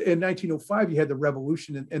 you had in 1905, you had the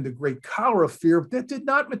revolution and the great cholera fear that did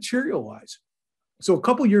not materialize. So a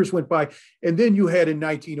couple years went by, and then you had in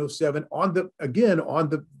 1907 in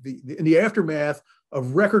the aftermath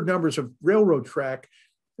of record numbers of railroad track,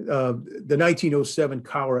 the 1907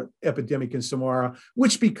 cholera epidemic in Samara,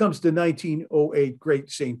 which becomes the 1908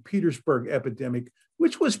 Great St. Petersburg epidemic,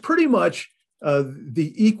 which was pretty much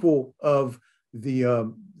the equal of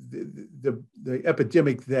the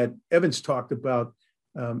epidemic that Evans talked about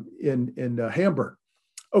in Hamburg.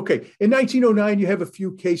 Okay, in 1909, you have a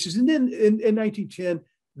few cases. And then in 1910,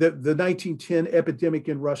 the 1910 epidemic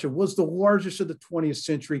in Russia was the largest of the 20th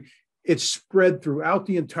century. It spread throughout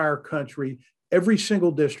the entire country, every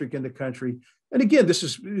single district in the country. And again, this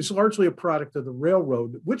is largely a product of the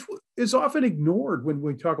railroad, which is often ignored when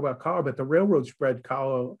we talk about cholera, but the railroad spread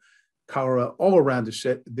cholera all around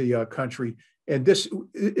the country. And this,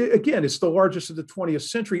 again, it's the largest of the 20th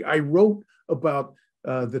century. I wrote about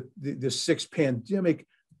the sixth pandemic,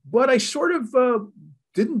 but I sort of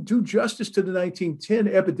didn't do justice to the 1910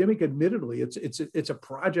 epidemic. Admittedly, it's a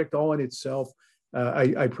project all in itself.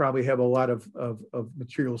 I probably have a lot of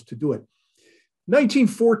materials to do it.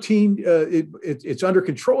 1914, it's under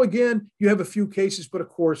control again. You have a few cases, but of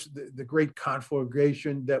course, the great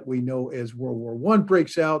conflagration that we know as World War I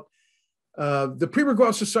breaks out. The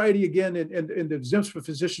Pribyrgov Society again, and the Zemstva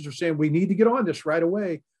physicians are saying we need to get on this right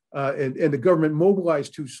away. And the government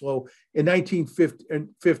mobilized too slow. In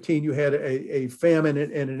 1915, you had a famine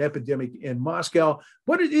and an epidemic in Moscow,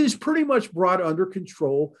 but it is pretty much brought under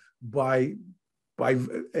control by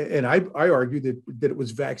and I argue that it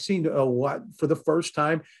was vaccine a lot for the first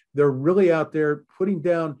time. They're really out there putting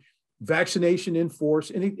down vaccination in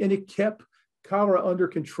force, and it kept cholera under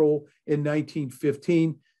control in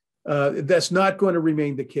 1915. That's not going to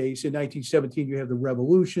remain the case. In 1917, you have the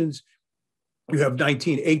revolutions. You have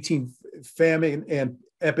 1918 famine and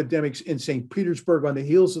epidemics in St. Petersburg on the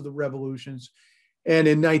heels of the revolutions. And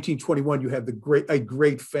in 1921, you have a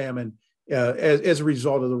great famine as a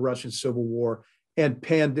result of the Russian Civil War and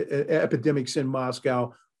epidemics in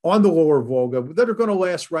Moscow on the lower Volga that are going to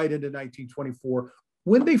last right into 1924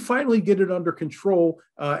 when they finally get it under control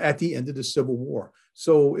at the end of the Civil War.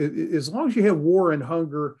 So as long as you have war and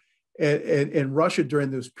hunger and Russia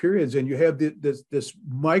during those periods, and you have this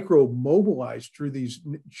microbe mobilized through these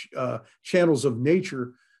channels of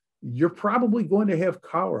nature, you're probably going to have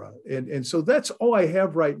cholera. And so that's all I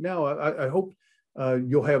have right now. I hope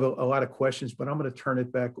you'll have a lot of questions, but I'm going to turn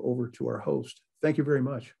it back over to our host. Thank you very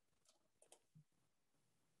much.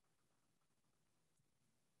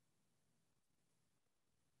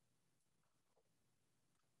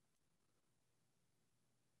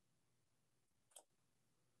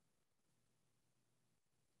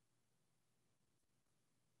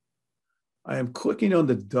 I am clicking on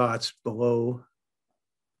the dots below.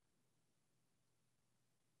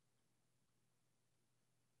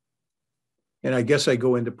 And I guess I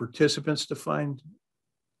go into participants to find.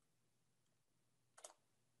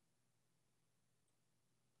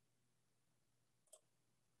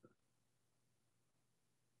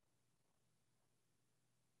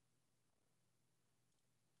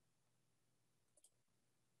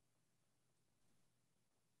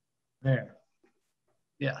 There.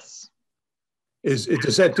 Yes.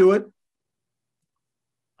 Does that do it?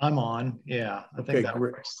 I'm on. Yeah, I think that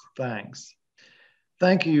great. works. Thanks.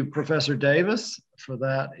 Thank you, Professor Davis, for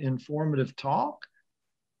that informative talk.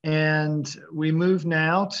 And we move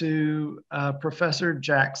now to Professor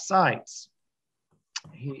Jack Seitz.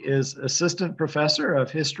 He is Assistant Professor of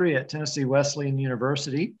History at Tennessee Wesleyan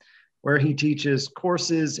University, where he teaches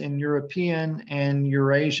courses in European and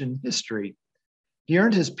Eurasian history. He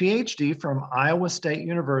earned his PhD from Iowa State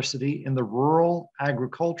University in the Rural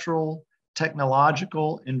Agricultural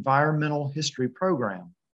Technological Environmental History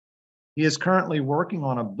program. He is currently working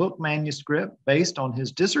on a book manuscript based on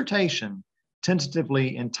his dissertation,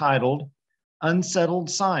 tentatively entitled Unsettled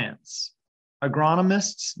Science: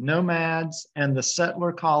 Agronomists, Nomads, and the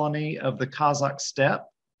Settler Colony of the Kazakh Steppe,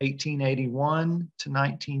 1881 to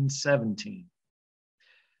 1917.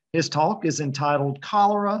 His talk is entitled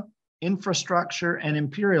Cholera, Infrastructure and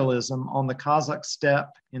Imperialism on the Kazakh Steppe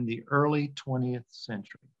in the Early 20th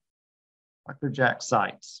Century. Dr. Jack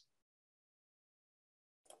Seitz.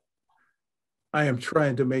 I am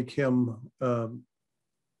trying to make him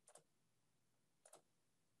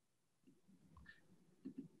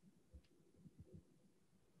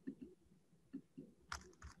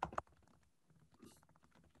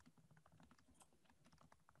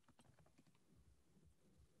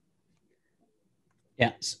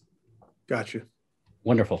Yes. Gotcha.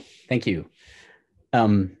 Wonderful. Thank you.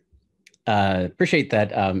 Appreciate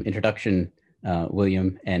that introduction,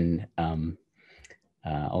 William, and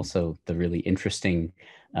also the really interesting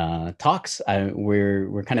talks.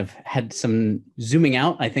 We're kind of had some zooming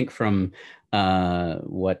out, I think, from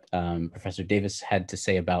what Professor Davis had to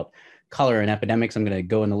say about cholera and epidemics. I'm going to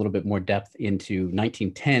go in a little bit more depth into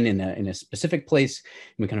 1910 in a specific place.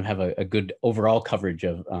 And we kind of have a good overall coverage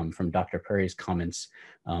of from Dr. Prairie's comments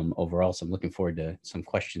overall. So I'm looking forward to some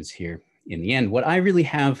questions here in the end. What I really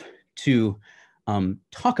have to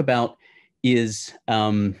talk about is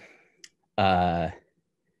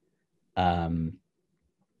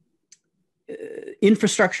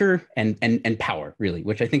infrastructure and power, really,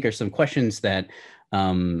 which I think are some questions that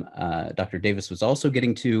Dr. Davis was also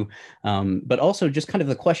getting to, but also just kind of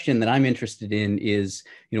the question that I'm interested in is,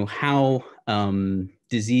 how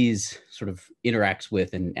disease sort of interacts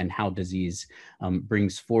with and how disease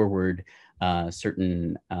brings forward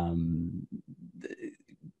certain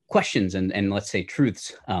questions and let's say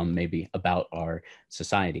truths maybe about our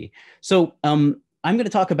society. So I'm going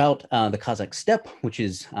to talk about the Kazakh Steppe, which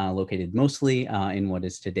is located mostly in what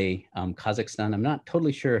is today Kazakhstan. I'm not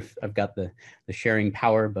totally sure if I've got the sharing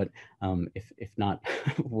power, but if not,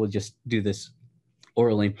 we'll just do this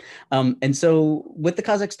orally. And so with the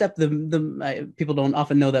Kazakh Steppe, the people don't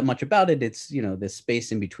often know that much about it. It's, this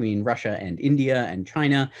space in between Russia and India and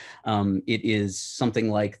China. It is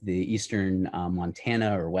something like the eastern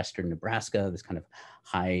Montana or western Nebraska, this kind of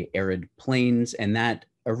high arid plains, and that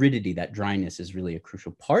aridity, that dryness is really a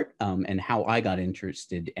crucial part. And how I got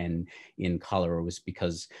interested in cholera was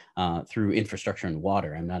because through infrastructure and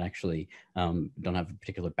water. I'm not actually, don't have a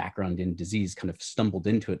particular background in disease, kind of stumbled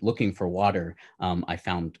into it looking for water. I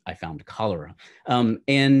found cholera.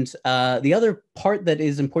 And the other part that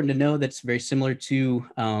is important to know that's very similar to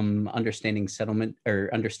understanding settlement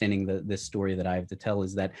or understanding this story that I have to tell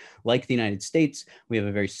is that, like the United States, we have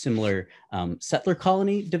a very similar settler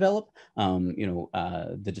colony develop.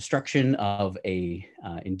 The destruction of a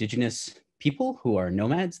indigenous people who are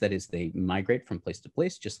nomads, that is, they migrate from place to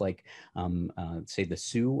place, just like, say, the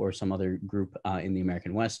Sioux or some other group in the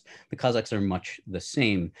American West. The Kazakhs are much the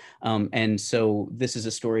same. And so this is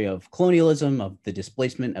a story of colonialism, of the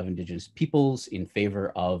displacement of indigenous peoples in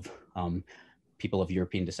favor of people of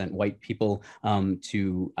European descent, white people,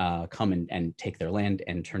 to come and take their land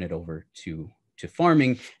and turn it over to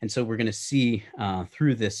farming. And so we're going to see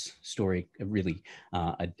through this story really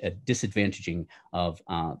a disadvantaging of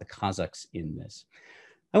the Kazakhs in this.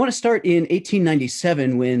 I want to start in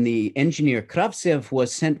 1897 when the engineer Kravtsev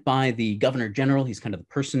was sent by the governor general. He's kind of the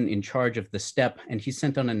person in charge of the steppe, and he's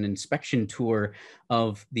sent on an inspection tour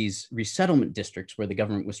of these resettlement districts where the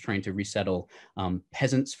government was trying to resettle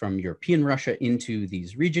peasants from European Russia into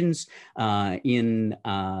these regions,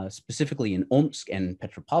 specifically in Omsk and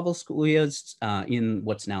Petropavlovsk uyezds, in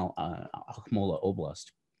what's now Akhmola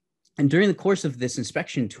Oblast. And during the course of this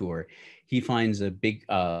inspection tour, he finds a big,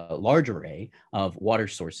 large array of water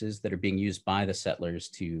sources that are being used by the settlers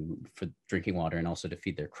for drinking water and also to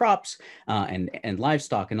feed their crops and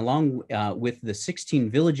livestock. And along with the 16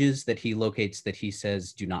 villages that he locates that he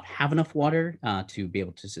says do not have enough water to be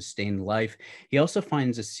able to sustain life, he also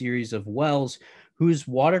finds a series of wells whose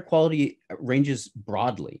water quality ranges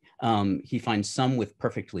broadly. He finds some with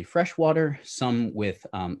perfectly fresh water, some with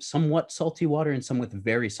somewhat salty water, and some with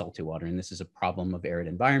very salty water. And this is a problem of arid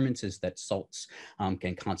environments, is that salts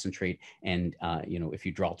can concentrate, and if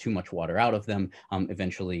you draw too much water out of them,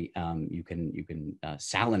 eventually you can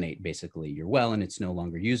salinate basically your well, and it's no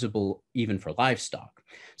longer usable even for livestock.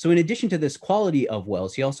 So in addition to this quality of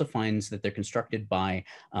wells, he also finds that they're constructed by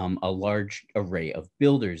a large array of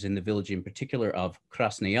builders. In the village in particular of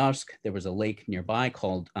Krasnoyarsk, there was a lake nearby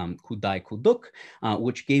called Kudai Kuduk,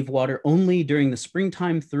 which gave water only during the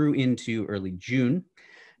springtime through into early June.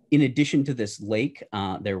 In addition to this lake,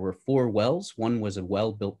 there were 4 wells. One was a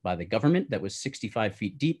well built by the government that was 65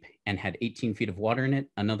 feet deep and had 18 feet of water in it.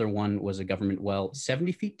 Another one was a government well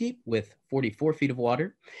 70 feet deep with 44 feet of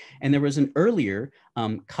water. And there was an earlier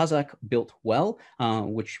Kazakh built well,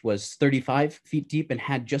 which was 35 feet deep and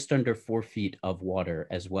had just under 4 feet of water,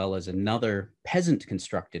 as well as another peasant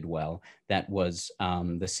constructed well that was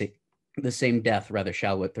the same depth, rather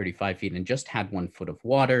shallow at 35 feet, and just had 1 foot of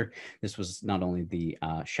water. This was not only the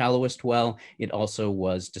shallowest well, it also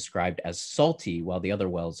was described as salty, while the other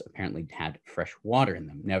wells apparently had fresh water in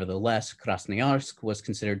them. Nevertheless, Krasnoyarsk was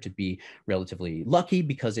considered to be relatively lucky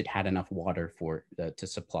because it had enough water to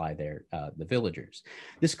supply the villagers.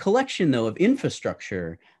 This collection, though, of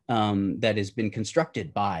infrastructure that has been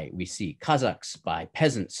constructed by, we see, Kazakhs, by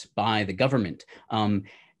peasants, by the government,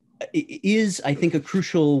 is, I think, a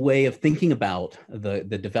crucial way of thinking about the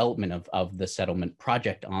development of the settlement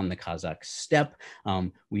project on the Kazakh steppe.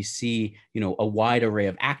 We see, a wide array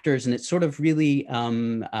of actors, and it's sort of really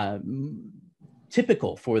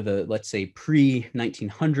typical for the, let's say,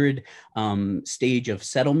 pre-1900 stage of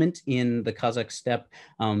settlement in the Kazakh steppe.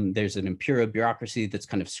 There's an imperial bureaucracy that's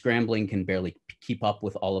kind of scrambling, can barely keep up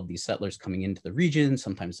with all of these settlers coming into the region.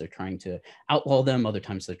 Sometimes they're trying to outlaw them, other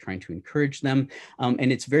times they're trying to encourage them.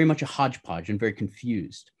 And it's very much a hodgepodge and very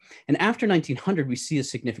confused. And after 1900, we see a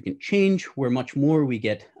significant change where much more we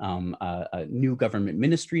get new government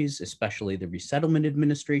ministries, especially the resettlement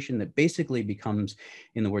administration, that basically becomes,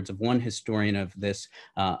 in the words of one historian of this,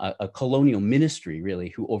 a colonial ministry, really,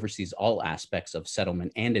 who oversees all aspects of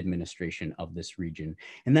settlement and administration of this region.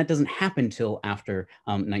 And that doesn't happen till after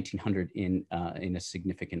 1900 in a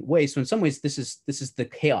significant way. So in some ways, this is the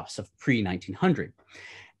chaos of pre-1900.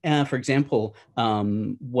 For example,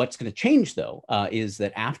 what's going to change, though, is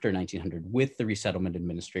that after 1900, with the resettlement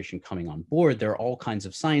administration coming on board, there are all kinds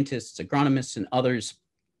of scientists, agronomists, and others.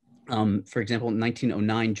 For example, in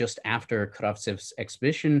 1909, just after Kravtsev's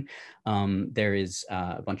expedition, there is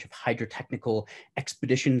a bunch of hydrotechnical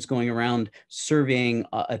expeditions going around surveying,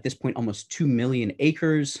 at this point, almost 2 million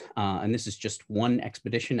acres. And this is just one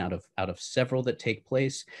expedition out of several that take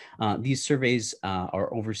place. These surveys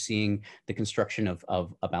are overseeing the construction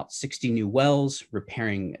of about 60 new wells,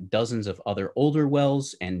 repairing dozens of other older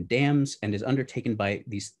wells and dams, and is undertaken by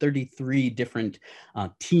these 33 different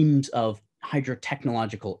teams of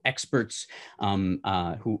hydrotechnological experts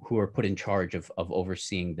who are put in charge of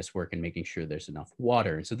overseeing this work and making sure there's enough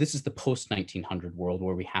water. And so this is the post-1900 world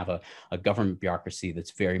where we have a government bureaucracy that's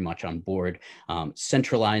very much on board,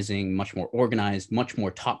 centralizing, much more organized, much more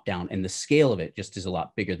top-down, and the scale of it just is a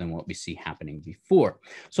lot bigger than what we see happening before.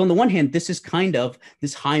 So on the one hand, this is kind of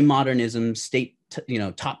this high modernism state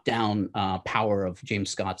top-down power of James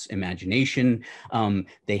Scott's imagination.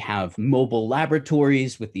 They have mobile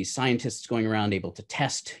laboratories with these scientists going around able to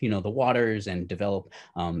test, the waters and develop,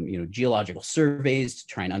 geological surveys to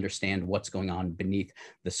try and understand what's going on beneath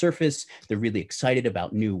the surface. They're really excited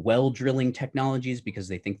about new well drilling technologies because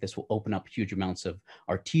they think this will open up huge amounts of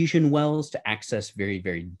artesian wells to access very,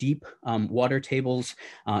 very deep water tables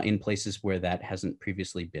in places where that hasn't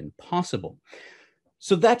previously been possible.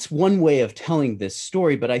 So that's one way of telling this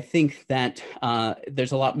story, but I think that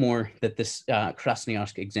there's a lot more that this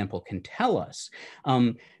Krasnoyarsk example can tell us,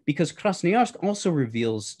 because Krasnoyarsk also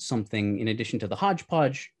reveals something in addition to the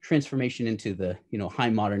hodgepodge transformation into the high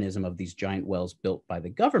modernism of these giant wells built by the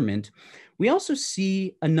government. We also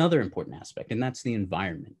see another important aspect, and that's the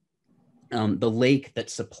environment. The lake that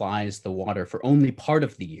supplies the water for only part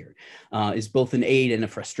of the year is both an aid and a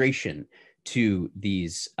frustration to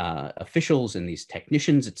these officials and these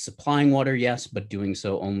technicians. It's supplying water, yes, but doing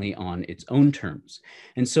so only on its own terms.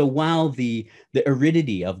 And so while the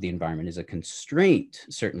aridity of the environment is a constraint,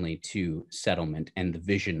 certainly, to settlement and the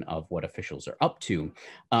vision of what officials are up to,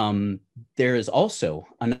 there is also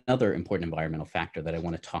another important environmental factor that I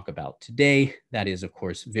want to talk about today. That is, of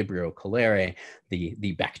course, Vibrio cholerae,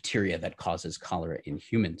 the bacteria that causes cholera in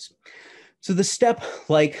humans. So the steppe,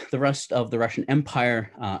 like the rest of the Russian Empire,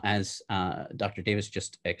 as Dr. Davis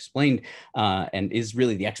just explained, and is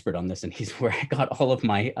really the expert on this, and he's where I got all of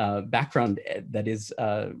my background that is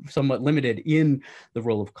somewhat limited in the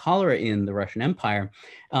role of cholera in the Russian Empire,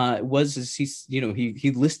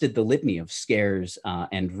 he listed the litany of scares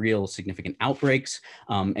and real significant outbreaks,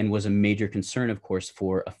 and was a major concern, of course,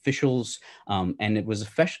 for officials, and it was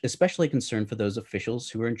especially a concern for those officials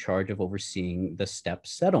who were in charge of overseeing the steppe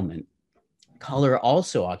settlement. Cholera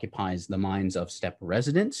also occupies the minds of steppe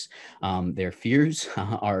residents. Their fears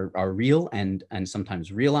are real and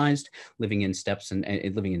sometimes realized, living in steppes and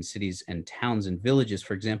living in cities and towns and villages.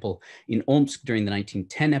 For example, in Omsk during the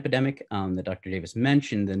 1910 epidemic that Dr. Davis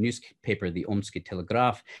mentioned, the newspaper, the Omsky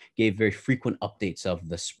Telegraph, gave very frequent updates of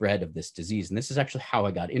the spread of this disease. And this is actually how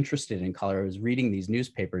I got interested in cholera. I was reading these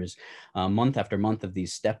newspapers month after month of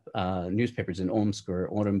these steppe newspapers in Omsk or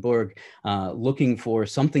Orenburg, looking for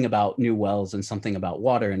something about new wells and something about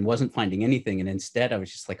water, and wasn't finding anything. And instead I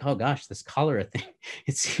was just like, oh gosh, this cholera thing,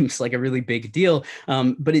 it seems like a really big deal.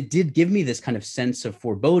 But it did give me this kind of sense of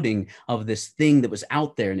foreboding of this thing that was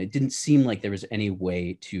out there, and it didn't seem like there was any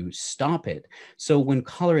way to stop it. So when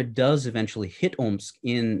cholera does eventually hit Omsk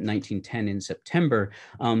in 1910 in September,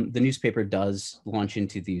 the newspaper does launch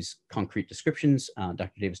into these concrete descriptions.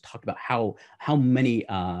 Dr. Davis talked about how many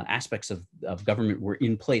aspects of government were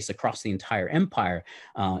in place across the entire empire,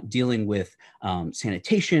 dealing with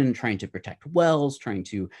sanitation, trying to protect wells, trying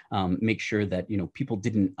to make sure that people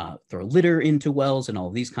didn't throw litter into wells and all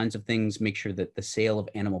these kinds of things, make sure that the sale of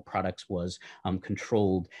animal products was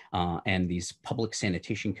controlled, and these public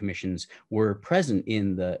sanitation commissions were present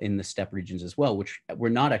in the steppe regions as well, which were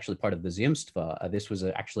not actually part of the Zemstva. This was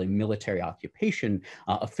actually a military occupation.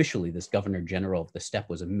 Officially, this governor general of the steppe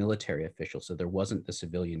was a military official, so there wasn't the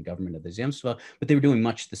civilian government of the Zemstva, but they were doing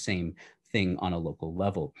much the same thing on a local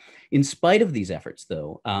level. In spite of these efforts,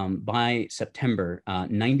 though, by September,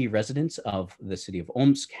 90 residents of the city of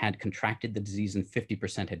Omsk had contracted the disease and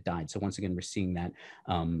 50% had died. So once again, we're seeing that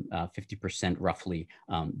 50% roughly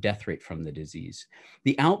death rate from the disease.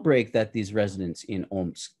 The outbreak that these residents in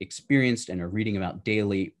Omsk experienced and are reading about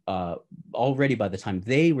daily, already by the time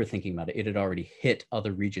they were thinking about it, it had already hit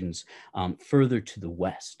other regions further to the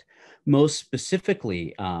west. Most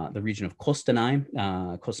specifically, the region of Kostanay,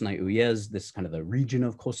 Kostanay-Uyezd, this is kind of the region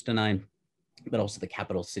of Kostanay, but also the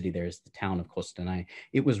capital city there is the town of Kostanay.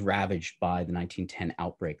 It was ravaged by the 1910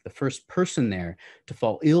 outbreak. The first person there to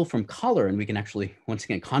fall ill from cholera, and we can actually, once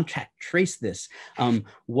again, contact trace this,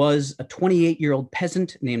 was a 28-year-old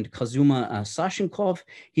peasant named Kazuma Sashenkov.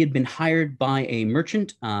 He had been hired by a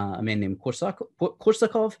merchant, a man named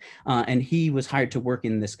Korsakov, and he was hired to work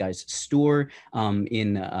in this guy's store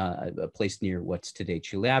in a place near what's today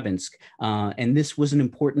Chelyabinsk. And this was an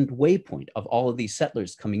important waypoint of all of these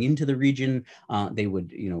settlers coming into the region. They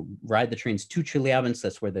would, ride the trains to Chelyabinsk.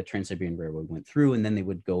 That's where the Trans-Siberian Railroad went through, and then they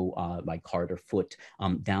would go by cart or foot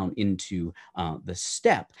down into the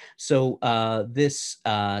steppe. So this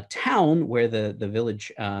town where the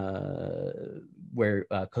village where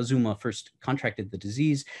Kazuma first contracted the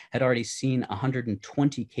disease had already seen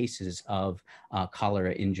 120 cases of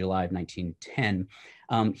cholera in July of 1910.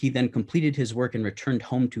 He then completed his work and returned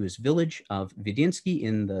home to his village of Vidinsky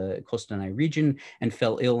in the Kostanay region and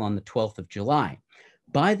fell ill on the 12th of July.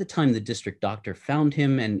 By the time the district doctor found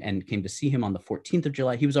him and came to see him on the 14th of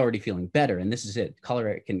July, he was already feeling better. And this is it.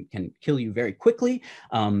 Cholera can kill you very quickly,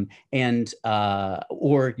 or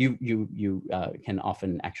you can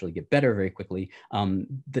often actually get better very quickly.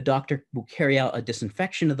 The doctor will carry out a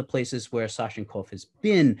disinfection of the places where Sashenkov has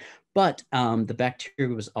been, But the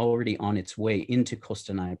bacteria was already on its way into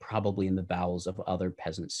Kostanai, probably in the bowels of other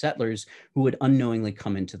peasant settlers who would unknowingly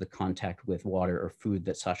come into the contact with water or food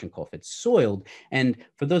that Sashenkov had soiled. And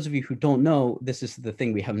for those of you who don't know, this is the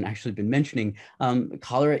thing we haven't actually been mentioning.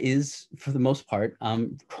 Cholera is, for the most part,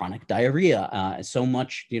 chronic diarrhea. So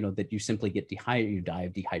much, that you simply get dehydrated, you die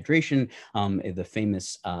of dehydration. The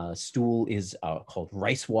famous stool is called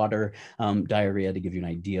rice water diarrhea, to give you an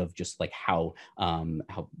idea of just like how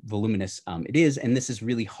voluminous it is. And this is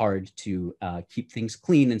really hard to keep things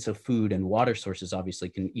clean. And so food and water sources obviously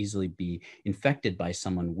can easily be infected by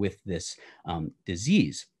someone with this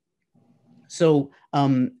disease. So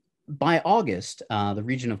by August, the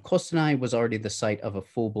region of Kostanai was already the site of a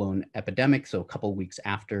full-blown epidemic. So a couple weeks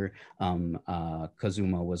after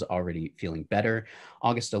Kazuma was already feeling better.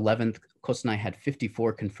 August 11th, Kostanai had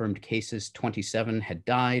 54 confirmed cases, 27 had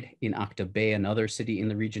died. In Akta Bay, another city in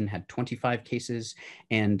the region, had 25 cases,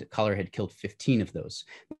 and cholera had killed 15 of those.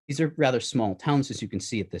 These are rather small towns, as you can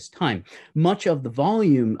see at this time. Much of the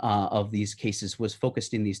volume of these cases was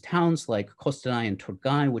focused in these towns like Kostanai and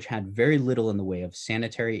Turgai, which had very little in the way of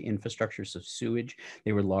sanitary infrastructures of sewage.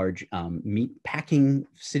 They were large meat packing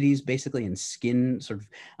cities, basically, and skin sort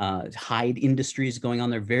of hide industries going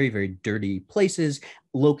on there, very, very dirty places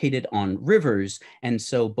located on rivers. And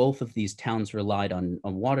so both of these towns relied on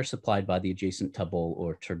water supplied by the adjacent Tabol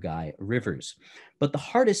or Turgai rivers. But the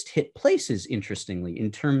hardest hit places, interestingly,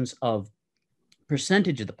 in terms of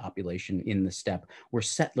percentage of the population in the steppe, were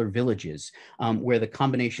settler villages, where the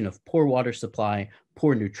combination of poor water supply,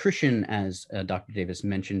 poor nutrition, as Dr. Davis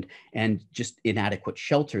mentioned, and just inadequate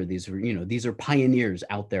shelter. These are pioneers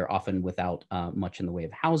out there, often without much in the way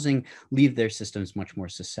of housing, leave their systems much more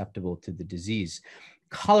susceptible to the disease.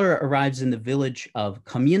 Cholera arrives in the village of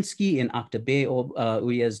Kamiensky in Akta Bay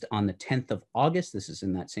Uyezd on the 10th of August. This is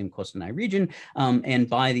in that same Kostanai region. And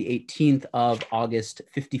by the 18th of August,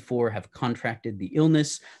 54 have contracted the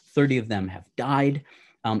illness. 30 of them have died.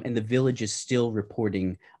 And the village is still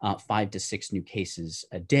reporting 5 to 6 new cases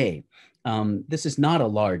a day. This is not a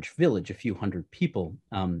large village, a few hundred people.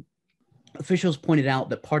 Officials pointed out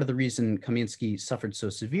that part of the reason Kamiensky suffered so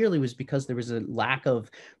severely was because there was a lack of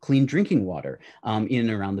clean drinking water in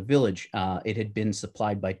and around the village. It had been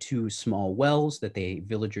supplied by 2 small wells that the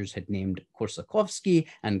villagers had named Korsakovsky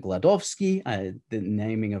and Gladovsky. The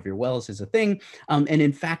naming of your wells is a thing. And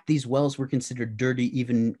in fact, these wells were considered dirty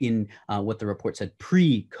even in what the report said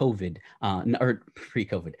pre-COVID,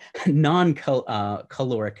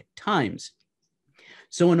 non-caloric times.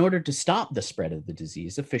 So in order to stop the spread of the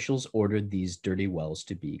disease, officials ordered these dirty wells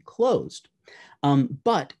to be closed.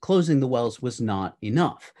 But closing the wells was not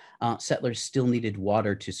enough. Settlers still needed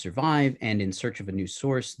water to survive, and in search of a new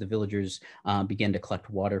source, the villagers began to collect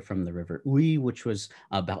water from the river Uy, which was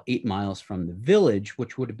about 8 miles from the village,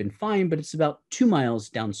 which would have been fine, but it's about 2 miles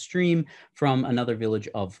downstream from another village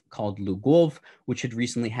called Lugov, which had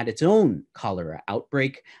recently had its own cholera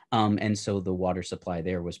outbreak, and so the water supply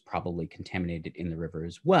there was probably contaminated in the river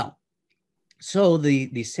as well. So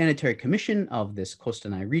the sanitary commission of this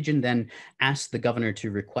Kostanai region then asked the governor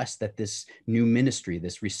to request that this new ministry,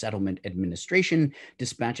 this resettlement administration,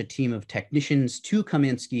 dispatch a team of technicians to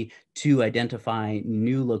Kamiensky to identify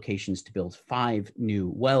new locations to build 5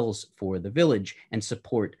 new wells for the village and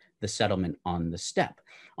support the settlement on the steppe.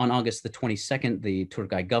 On August the 22nd, the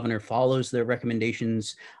Turgai governor follows their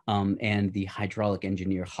recommendations, and the hydraulic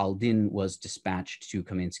engineer Haldin was dispatched to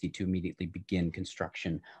Kamiensky to immediately begin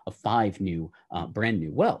construction of 5 new, brand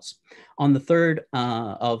new wells. On the 3rd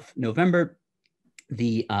of November,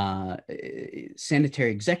 the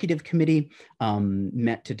Sanitary Executive Committee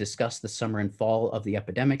met to discuss the summer and fall of the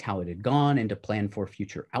epidemic, how it had gone, and to plan for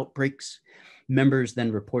future outbreaks. Members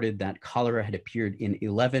then reported that cholera had appeared in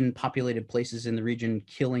 11 populated places in the region,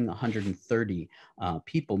 killing 130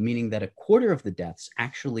 people, meaning that a quarter of the deaths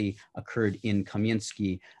actually occurred in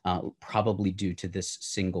Kamiensky, probably due to this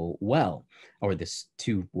single well, or this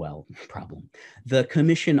 2-well problem. The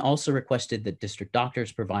commission also requested that district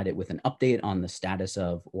doctors provide it with an update on the status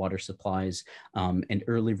of water supplies, and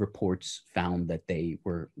early reports found that they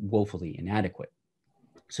were woefully inadequate.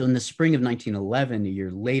 So in the spring of 1911, a year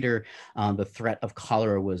later, the threat of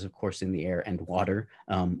cholera was, of course, in the air and water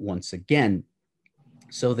once again.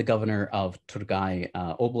 So the governor of Turgai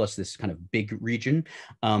Oblast, this kind of big region,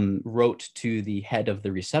 wrote to the head of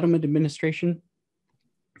the resettlement administration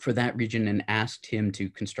for that region and asked him to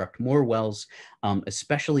construct more wells,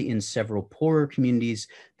 especially in several poorer communities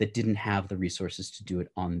that didn't have the resources to do it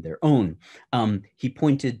on their own. He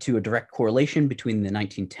pointed to a direct correlation between the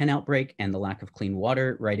 1910 outbreak and the lack of clean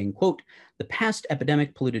water, writing, quote, "The past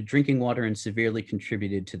epidemic polluted drinking water and severely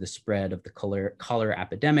contributed to the spread of the cholera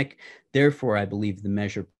epidemic. Therefore, I believe the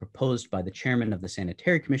measure proposed by the chairman of the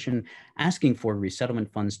Sanitary Commission asking for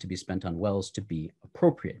resettlement funds to be spent on wells to be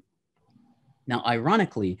appropriate." Now,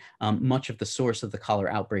 ironically, much of the source of the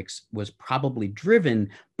cholera outbreaks was probably driven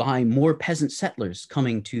by more peasant settlers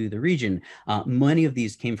coming to the region. Many of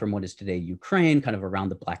these came from what is today Ukraine, kind of around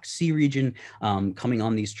the Black Sea region, coming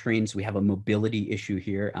on these trains. We have a mobility issue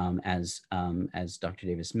here, as Dr.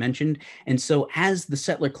 Davis mentioned. And so as the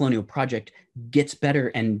settler colonial project gets better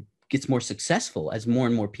and gets more successful, as more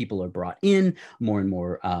and more people are brought in, more and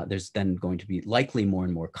more, there's then going to be likely more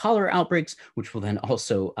and more cholera outbreaks, which will then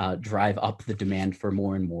also drive up the demand for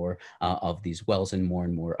more and more of these wells and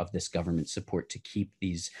more of this government support to keep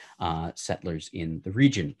these settlers in the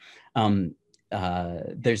region.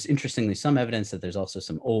 There's interestingly some evidence that there's also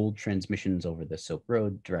some old transmissions over the Silk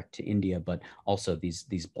Road direct to India, but also these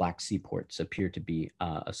Black Sea ports appear to be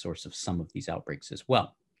a source of some of these outbreaks as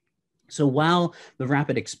well. So while the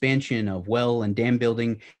rapid expansion of well and dam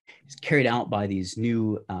building is carried out by these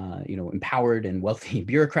new, empowered and wealthy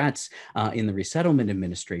bureaucrats in the resettlement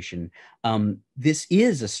administration, this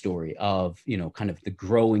is a story of, kind of the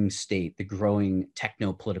growing state, the growing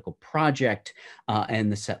techno-political project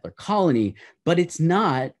and the settler colony, but it's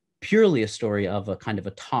not purely a story of a kind of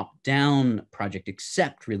a top-down project,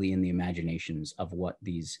 except really in the imaginations of what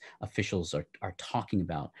these officials are talking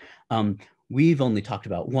about. We've only talked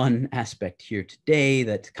about one aspect here today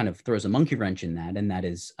that kind of throws a monkey wrench in that, and that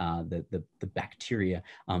is the bacteria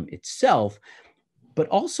itself. But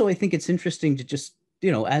also, I think it's interesting to just,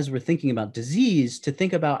 as we're thinking about disease, to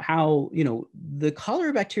think about how, the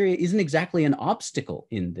cholera bacteria isn't exactly an obstacle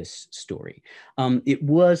in this story. It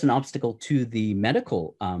was an obstacle to the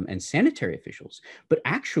medical and sanitary officials, but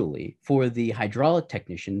actually for the hydraulic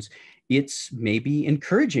technicians, it's maybe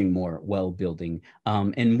encouraging more well building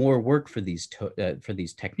and more work for these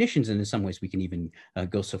technicians. And in some ways, we can even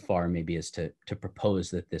go so far maybe as to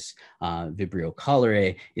propose that this Vibrio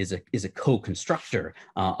cholerae is a co-constructor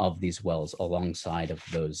of these wells alongside of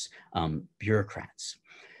those bureaucrats.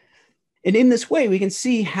 And in this way, we can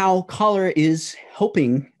see how cholera is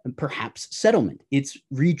helping perhaps settlement. It's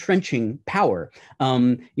retrenching power.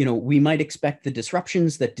 We might expect the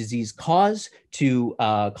disruptions that disease cause to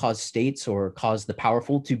cause states or cause the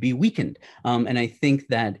powerful to be weakened. And I think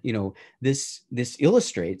that, this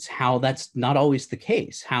illustrates how that's not always the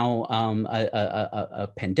case, how a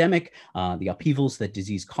pandemic, the upheavals that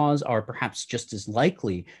disease cause are perhaps just as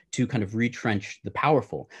likely to kind of retrench the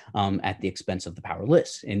powerful at the expense of the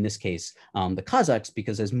powerless. In this case, the Kazakhs,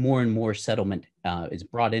 because as more and more settlement is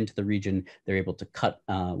brought into the region, they're able to cut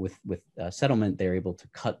with settlement, they're able to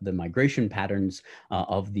cut the migration patterns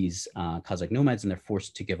of these Kazakh nomads, and they're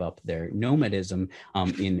forced to give up their nomadism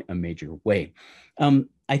in a major way.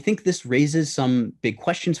 I think this raises some big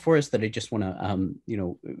questions for us that I just want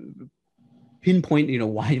to pinpoint,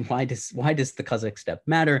 why does the Kazakh step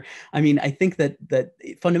matter? I mean, I think that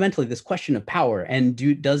fundamentally this question of power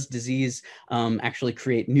and does disease actually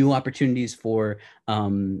create new opportunities for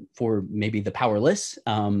maybe the powerless,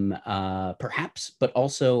 perhaps, but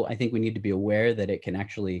also I think we need to be aware that it can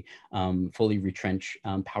actually fully retrench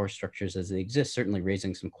power structures as they exist, certainly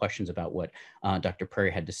raising some questions about what Dr.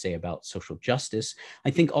 Prairie had to say about social justice.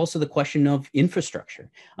 I think also the question of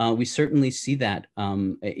infrastructure. We certainly see that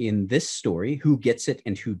in this story, who gets it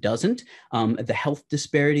and who doesn't, the health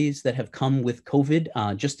disparities that have come with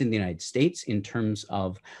COVID just in the United States in terms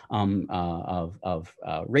of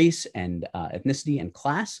race and ethnicity and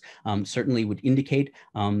class certainly would indicate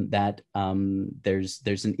that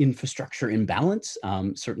there's an infrastructure imbalance,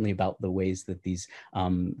 certainly about the ways that these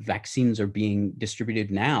vaccines are being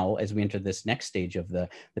distributed now as we enter this next stage of the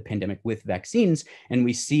pandemic with vaccines. And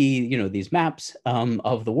we see, these maps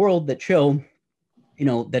of the world that show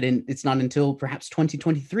that it's not until perhaps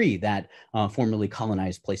 2023 that formerly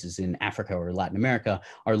colonized places in Africa or Latin America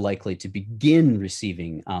are likely to begin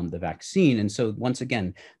receiving the vaccine. And so once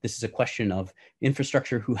again, this is a question of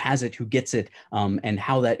infrastructure, who has it, who gets it, and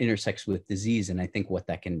how that intersects with disease. And I think what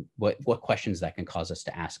questions that can cause us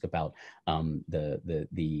to ask about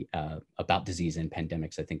about disease and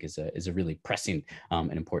pandemics, I think is a really pressing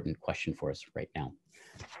and important question for us right now.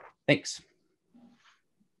 Thanks.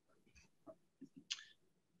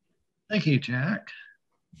 Thank you, Jack.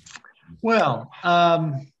 Well,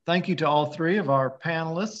 thank you to all three of our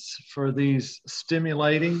panelists for these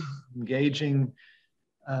stimulating, engaging,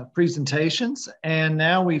 presentations. And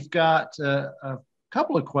now we've got a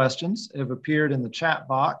couple of questions have appeared in the chat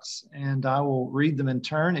box, and I will read them in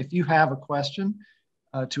turn. If you have a question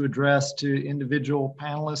to address to individual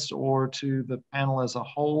panelists or to the panel as a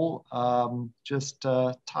whole, just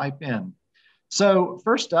type in. So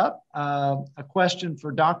first up, a question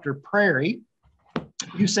for Dr. Prairie.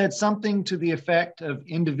 You said something to the effect of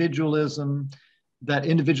individualism, that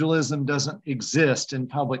individualism doesn't exist in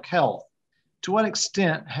public health. To what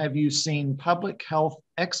extent have you seen public health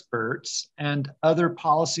experts and other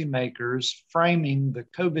policymakers framing the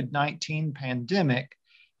COVID-19 pandemic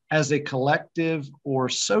as a collective or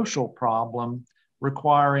social problem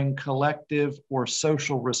requiring collective or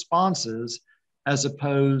social responses as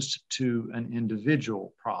opposed to an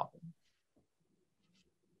individual problem?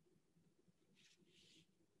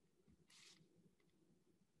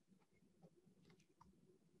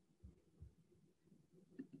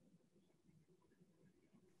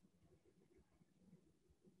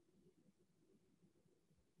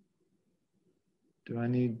 Do I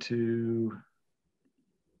need to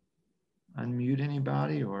unmute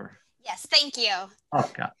anybody or? Yes, thank you. Oh,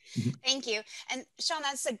 God. Thank you. And Sean,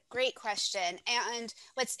 that's a great question. And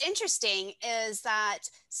what's interesting is that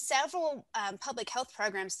several public health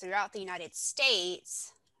programs throughout the United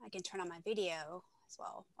States, I can turn on my video as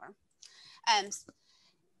well, or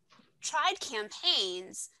tried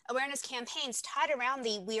campaigns, awareness campaigns tied around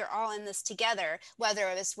the "we are all in this together," whether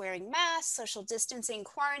it was wearing masks, social distancing,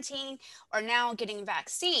 quarantine, or now getting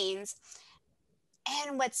vaccines.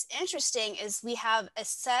 And what's interesting is we have a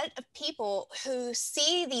set of people who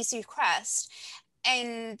see these requests,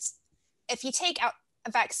 and if you take out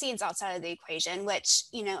vaccines outside of the equation, which,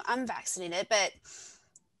 you know, I'm vaccinated, but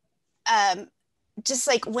just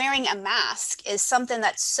like wearing a mask is something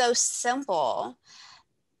that's so simple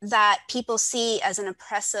that people see as an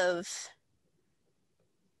oppressive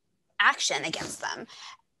action against them.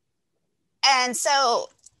 And so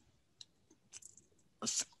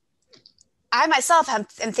I myself am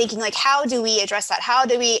thinking, like, how do we address that? How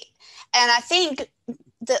do we, and I think,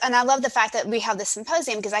 and I love the fact that we have this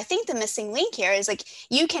symposium, because I think the missing link here is, like,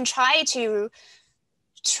 you can try to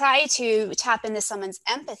tap into someone's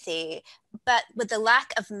empathy, but with the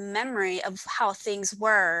lack of memory of how things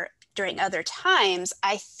were during other times,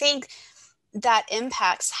 I think that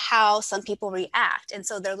impacts how some people react. And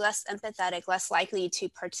so they're less empathetic, less likely to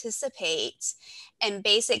participate in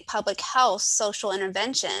basic public health social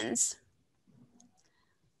interventions,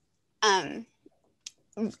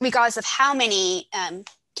 regardless of how many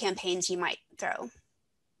campaigns you might throw.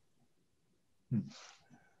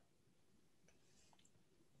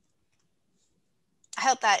 I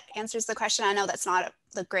hope that answers the question. I know that's not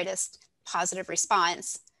the greatest positive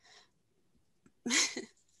response.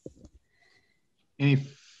 Any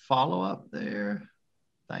follow-up there?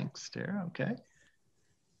 Thanks, Tara. Okay.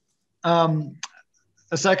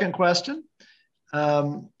 A second question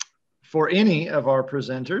for any of our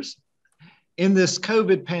presenters. In this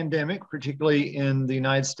COVID pandemic, particularly in the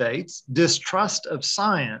United States, distrust of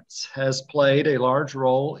science has played a large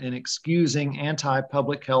role in excusing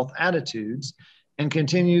anti-public health attitudes and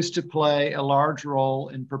continues to play a large role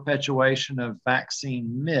in perpetuation of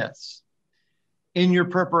vaccine myths. In your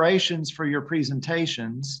preparations for your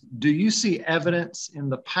presentations, do you see evidence in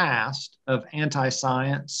the past of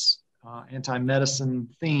anti-science, anti-medicine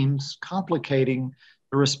themes complicating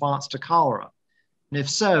the response to cholera? And if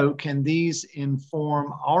so, can these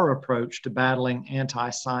inform our approach to battling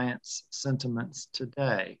anti-science sentiments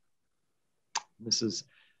today? This is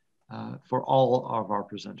for all of our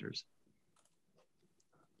presenters.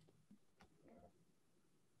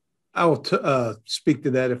 I'll speak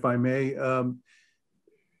to that if I may.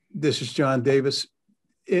 This is John Davis.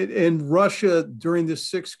 In Russia, during the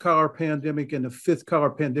 6th cholera pandemic and the 5th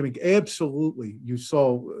cholera pandemic, absolutely, you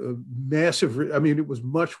saw massive, I mean, it was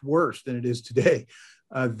much worse than it is today.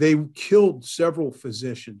 They killed several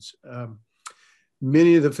physicians.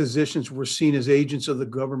 Many of the physicians were seen as agents of the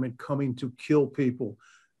government coming to kill people.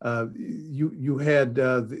 You had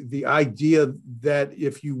the idea that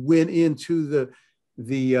if you went into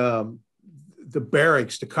the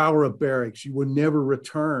barracks, the cholera barracks, you would never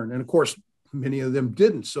return. And of course, many of them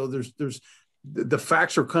didn't. So there's the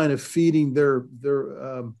facts are kind of feeding their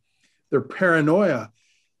paranoia.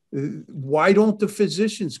 Why don't the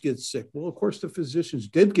physicians get sick? Well, of course, the physicians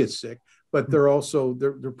did get sick, but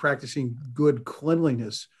they're practicing good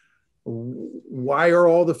cleanliness. Why are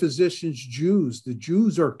all the physicians Jews? The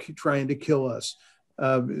Jews are trying to kill us.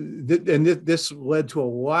 And this led to a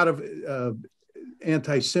lot of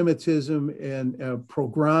anti-Semitism and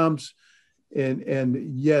pogroms,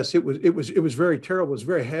 and yes, it was very terrible. It was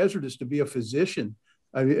very hazardous to be a physician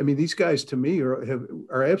I mean, these guys to me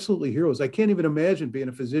are absolutely heroes. I can't even imagine being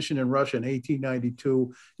a physician in Russia in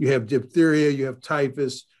 1892. You have diphtheria, you have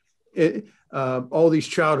typhus, all these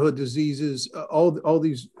childhood diseases, all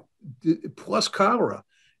these, plus cholera.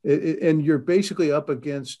 And you're basically up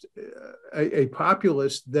against a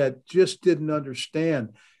populace that just didn't understand.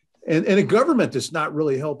 And a government that's not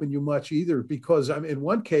really helping you much either, because in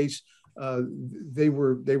one case, they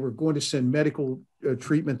were going to send medical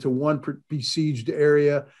treatment to one besieged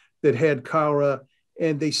area that had cholera,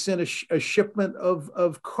 and they sent a shipment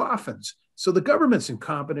of coffins. So the government's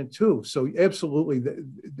incompetent too. So absolutely,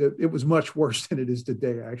 it was much worse than it is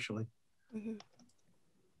today, actually. Mm-hmm.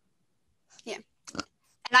 Yeah,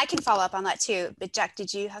 and I can follow up on that too. But Jack,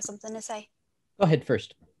 did you have something to say? Go ahead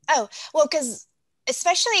first. Oh, well, because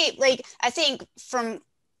especially I think from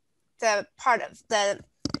the part of the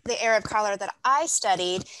era of cholera that I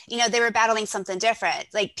studied, they were battling something different.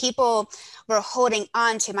 Like, people were holding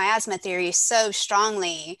on to miasma theory so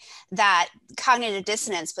strongly that cognitive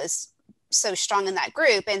dissonance was so strong in that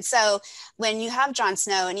group. And so when you have John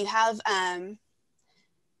Snow and you have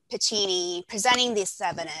Piccini presenting this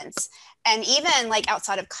evidence, and even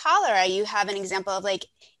outside of cholera, you have an example of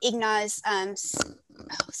Ignaz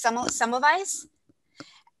Semmelweis,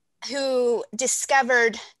 who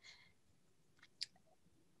discovered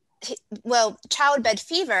childbed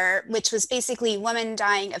fever, which was basically women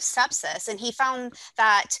dying of sepsis. And he found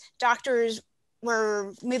that doctors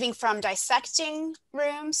were moving from dissecting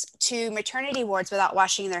rooms to maternity wards without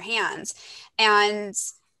washing their hands. And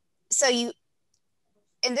so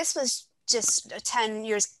and this was just 10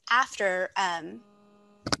 years after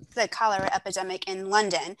the cholera epidemic in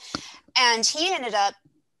London. And he ended up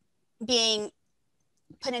being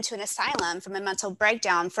put into an asylum from a mental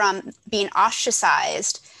breakdown, from being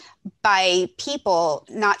ostracized by people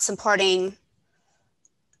not supporting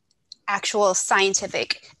actual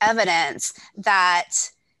scientific evidence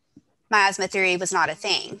that miasma theory was not a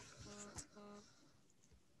thing.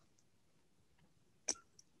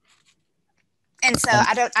 And so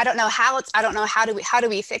I don't know how do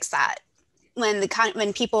we fix that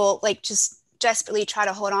when people just desperately try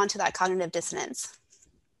to hold on to that cognitive dissonance.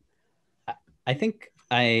 I think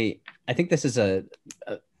this is a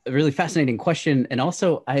really fascinating question, and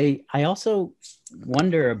also I also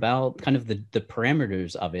wonder about kind of the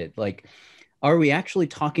parameters of it. Like, are we actually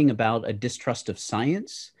talking about a distrust of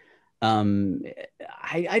science?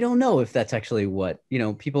 I don't know if that's actually what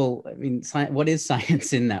people. I mean, what is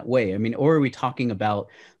science in that way? I mean, or are we talking about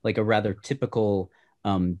a rather typical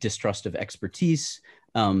distrust of expertise?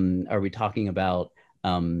 Are we talking about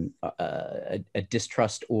a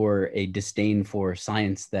distrust or a disdain for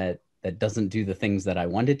science that doesn't do the things that I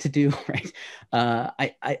want it to do, right?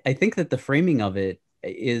 I think that the framing of it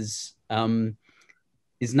is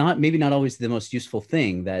maybe not always the most useful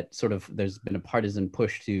thing. That sort of, there's been a partisan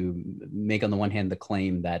push to make, on the one hand, the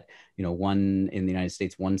claim that one in the United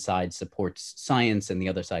States, one side supports science and the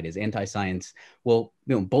other side is anti-science. Well,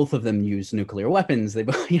 both of them use nuclear weapons. They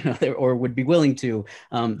or would be willing to.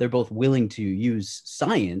 They're both willing to use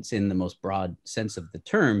science in the most broad sense of the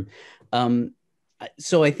term.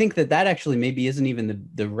 So I think that actually maybe isn't even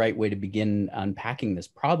the right way to begin unpacking this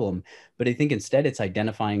problem. But I think instead it's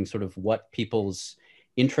identifying sort of what people's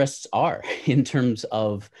interests are in terms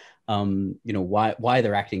of why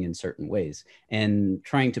they're acting in certain ways, and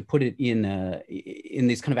trying to put it in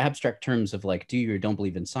these kind of abstract terms of do you or don't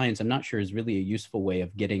believe in science. I'm not sure is really a useful way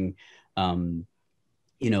of getting it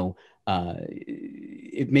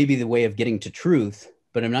may be the way of getting to truth,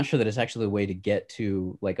 but I'm not sure that it's actually a way to get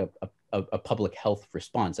to a public health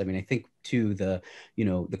response. I mean, I think to the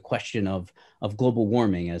question of global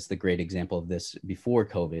warming as the great example of this before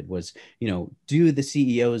COVID was, do the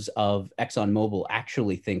CEOs of ExxonMobil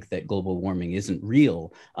actually think that global warming isn't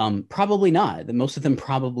real? Probably not. Most of them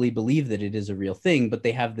probably believe that it is a real thing, but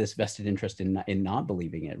they have this vested interest in not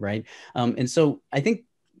believing it, right? And so I think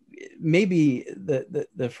maybe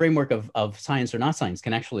the framework of science or not science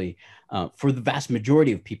can actually, for the vast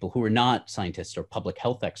majority of people who are not scientists or public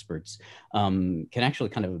health experts, can actually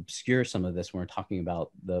kind of obscure some of this when we're talking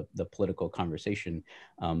about the political conversation.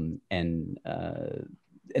 And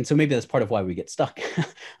so maybe that's part of why we get stuck,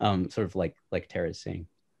 sort of like Tara is saying.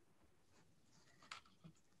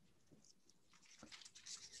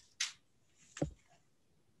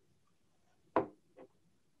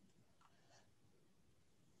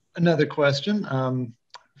 Another question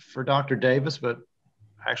for Dr. Davis, but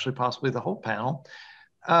actually possibly the whole panel.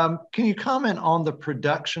 Can you comment on the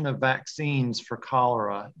production of vaccines for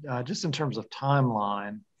cholera, just in terms of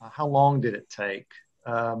timeline? How long did it take?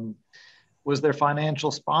 Was there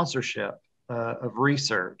financial sponsorship of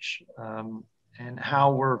research? and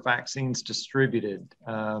how were vaccines distributed?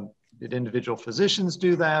 Did individual physicians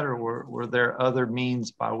do that, or were there other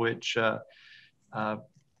means by which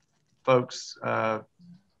folks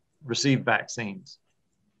received vaccines?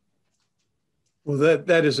 Well,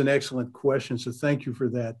 that is an excellent question. So thank you for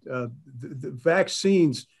that. The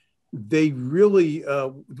vaccines, they really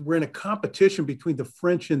were in a competition between the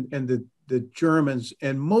French and the Germans,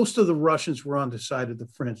 and most of the Russians were on the side of the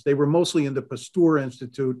French. They were mostly in the Pasteur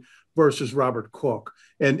Institute versus Robert Koch.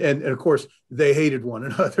 And of course, they hated one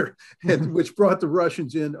another, and which brought the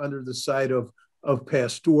Russians in under the side of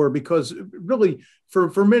Pasteur, because really,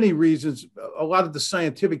 for many reasons, a lot of the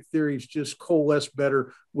scientific theories just coalesce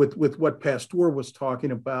better with what Pasteur was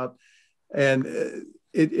talking about. And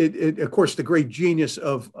it of course, the great genius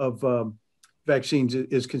of vaccines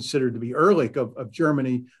is considered to be Ehrlich of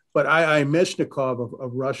Germany, but I. Meshnikov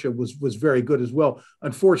of Russia was very good as well.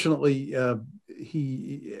 Unfortunately,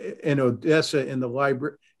 he in Odessa in the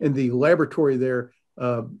laboratory there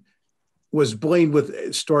was blamed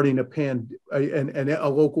with starting a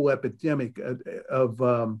local epidemic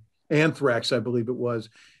of anthrax, I believe it was.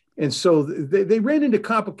 And so they ran into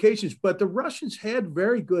complications, but the Russians had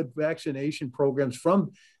very good vaccination programs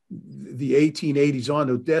from the 1880s on.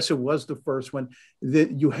 Odessa was the first one.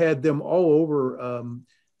 That you had them all over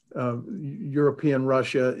European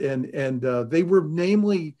Russia, and they were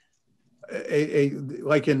namely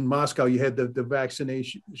like in Moscow, you had the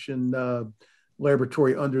vaccination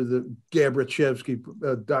laboratory under the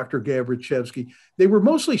Dr. Gabrichevsky. They were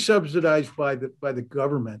mostly subsidized by the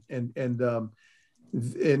government, and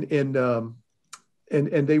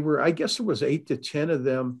they were, I guess there was 8 to 10 of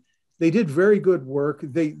them. They did very good work.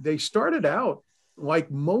 They started out like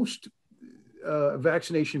most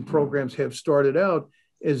vaccination programs have started out,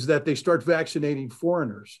 is that they start vaccinating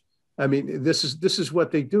foreigners. I mean, this is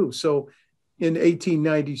what they do. So in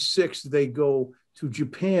 1896, they go to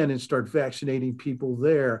Japan and start vaccinating people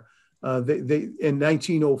there. They in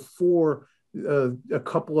 1904, a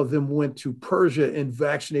couple of them went to Persia and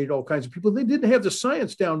vaccinated all kinds of people. They didn't have the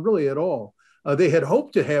science down really at all. They had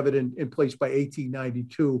hoped to have it in place by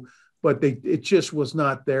 1892, but it just was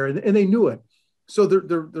not there, and they knew it. So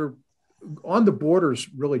they're on the borders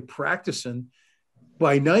really practicing.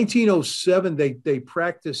 By 1907, they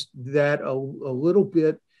practiced that a little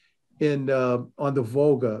bit on the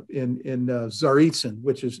Volga in Tsaritsyn,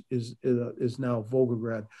 which is now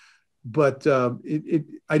Volgograd. But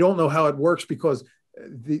I don't know how it works, because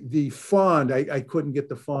the font, I couldn't get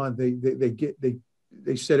the font.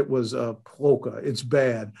 They said it was Ploka. It's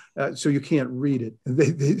bad, so you can't read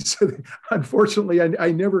it. So unfortunately,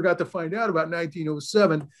 I never got to find out about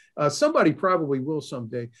 1907. Somebody probably will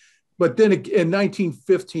someday. But then in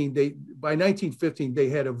 1915, by 1915, they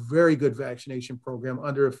had a very good vaccination program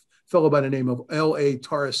under a fellow by the name of L.A.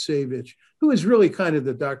 Tarasevich, who is really kind of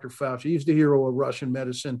the Dr. Fauci. He's the hero of Russian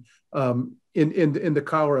medicine in the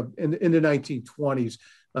cholera in the 1920s.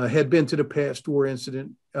 Had been to the Pasteur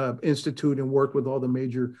Institute and worked with all the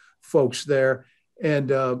major folks there.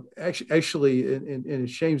 And actually, and it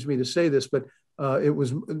shames me to say this, but it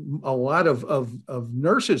was a lot of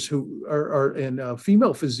nurses who are and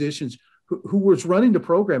female physicians who was running the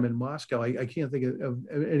program in Moscow. I can't think of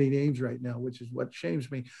any names right now, which is what shames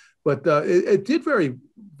me. But it did very,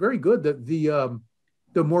 very good. The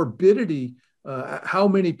morbidity, how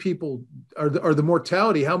many people or the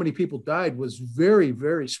mortality, how many people died was very,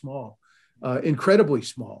 very small, incredibly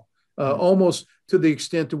small, almost to the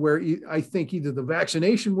extent to where I think either the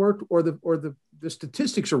vaccination worked or the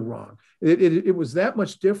statistics are wrong. It was that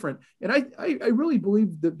much different. And I really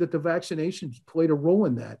believe that the vaccinations played a role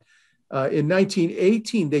in that. In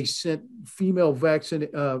 1918, they sent female vaccine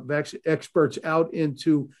experts out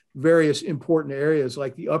into various important areas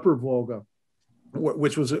like the Upper Volga,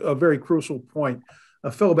 which was a very crucial point.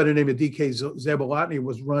 A fellow by the name of D.K. Zabolotny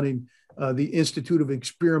was running the Institute of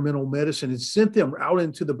Experimental Medicine and sent them out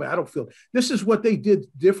into the battlefield. This is what they did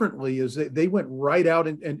differently, is they went right out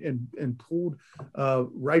and pulled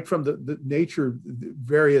right from the nature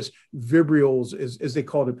various vibrioles, as they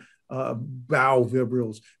called it, bow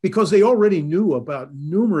vibrioles, because they already knew about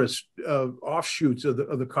numerous offshoots of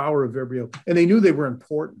the cholera vibrio, and they knew they were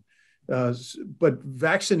important. But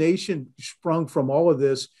vaccination sprung from all of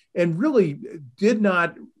this and really did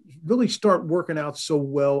not really start working out so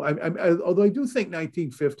well. Although I do think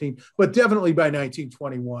 1915, but definitely by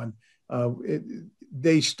 1921,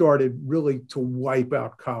 they started really to wipe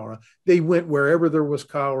out cholera. They went wherever there was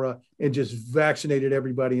cholera and just vaccinated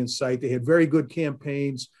everybody in sight. They had very good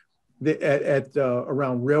campaigns at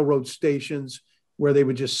around railroad stations, where they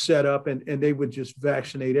would just set up and they would just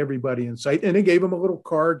vaccinate everybody in sight. And they gave them a little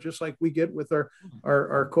card, just like we get with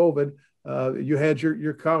our COVID, You had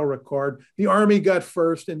your cholera card. The Army got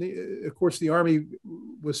first, and of course the Army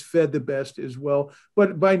was fed the best as well.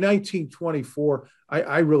 But by 1924,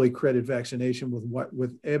 I really credit vaccination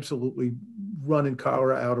with absolutely running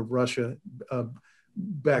cholera out of Russia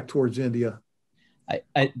back towards India.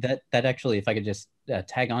 That actually, if I could just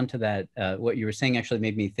tag on to that, what you were saying actually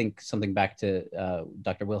made me think something back to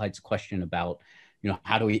Dr. Wilhite's question about,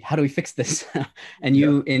 how do we fix this? And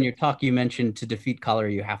you, in your talk, you mentioned to defeat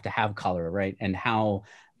cholera, you have to have cholera, right? And how,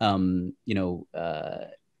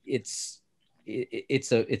 it's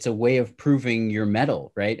a way of proving your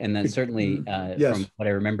mettle, right? And then certainly yes. From what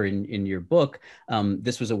I remember in your book,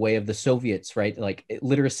 this was a way of the Soviets, right? Like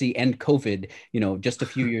literacy and COVID, just a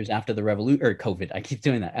few years after the revolution, or COVID, I keep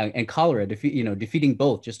doing that, and cholera, defeating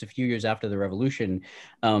both just a few years after the revolution.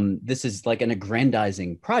 This is like an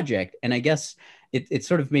aggrandizing project. And I guess it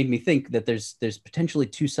sort of made me think that there's potentially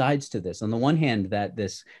two sides to this. On the one hand, that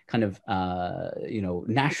this kind of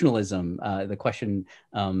nationalism, the question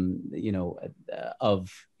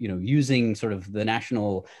of using sort of the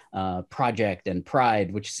national project and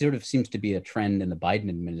pride, which sort of seems to be a trend in the Biden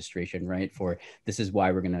administration, right? For this is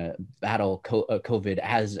why we're going to battle COVID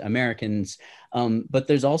as Americans. But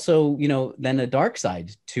there's also then a dark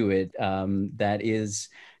side to it that is,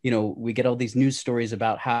 we get all these news stories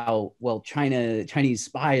about how, Chinese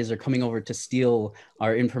spies are coming over to steal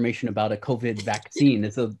our information about a COVID vaccine.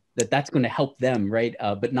 And so that's going to help them, right?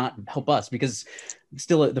 But not help us, because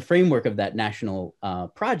still the framework of that national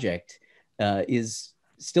project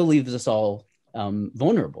still leaves us all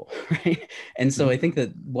vulnerable, right? And so I think that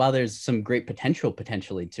while there's some great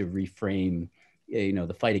potentially to reframe,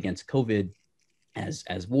 the fight against COVID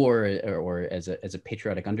as war or as a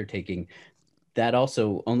patriotic undertaking, that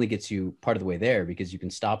also only gets you part of the way there, because you can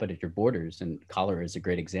stop it at your borders, and cholera is a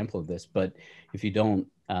great example of this. But if you don't,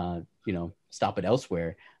 stop it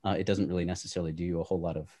elsewhere, it doesn't really necessarily do you a whole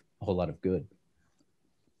lot of good.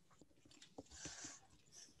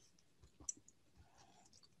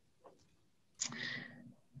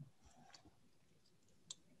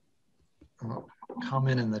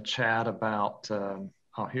 Comment in the chat about.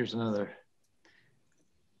 Here's another.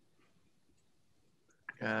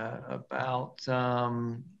 About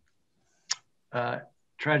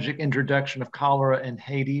tragic introduction of cholera in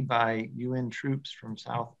Haiti by UN troops from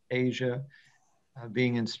South Asia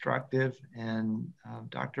being instructive, and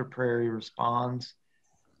Dr. Prairie responds,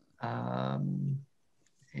 and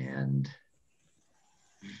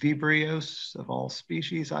Vibrios of all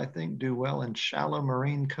species, I think, do well in shallow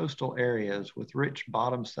marine coastal areas with rich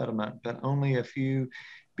bottom sediment, but only a few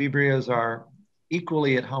Vibrios are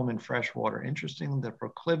equally at home in freshwater. Interesting, the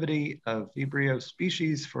proclivity of Vibrio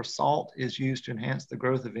species for salt is used to enhance the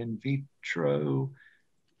growth of in vitro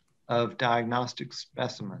of diagnostic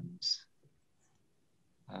specimens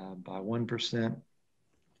by 1%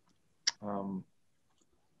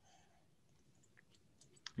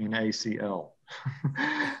 in ACL.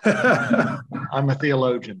 I'm a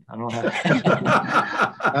theologian. I don't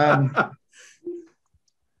have.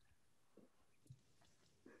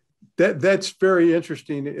 That's very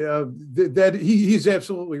interesting. That he's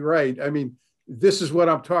absolutely right. I mean, this is what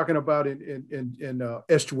I'm talking about in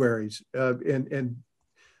estuaries, and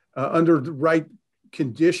under the right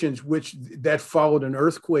conditions, which that followed an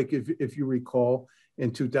earthquake, if you recall,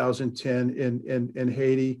 in 2010 in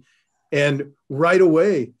Haiti, and right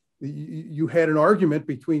away you had an argument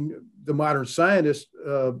between the modern scientists.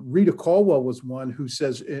 Rita Caldwell was one who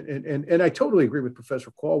says, and I totally agree with Professor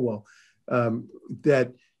Caldwell,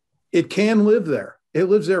 that it can live there. It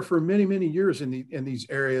lives there for many, many years in these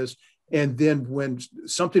areas. And then when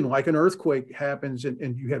something like an earthquake happens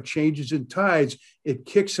and you have changes in tides, it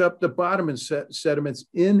kicks up the bottom and sediments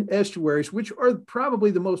in estuaries, which are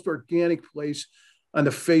probably the most organic place on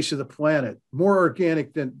the face of the planet, more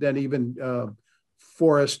organic than even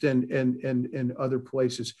forest and other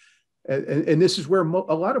places. And this is where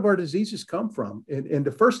a lot of our diseases come from. And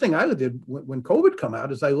the first thing I did when COVID came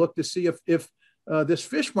out is I looked to see if this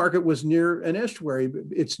fish market was near an estuary.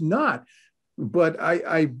 It's not, but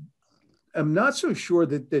I'm not so sure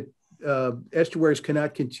that estuaries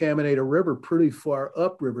cannot contaminate a river pretty far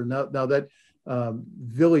upriver. Now that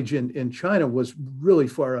village in China was really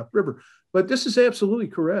far upriver, but this is absolutely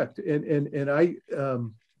correct. And I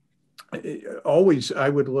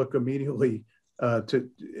would look immediately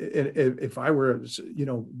if I were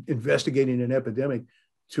investigating an epidemic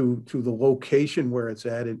to the location where it's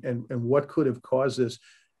at and what could have caused this.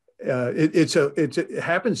 It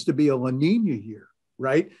happens to be a La Nina year,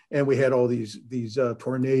 right? And we had all these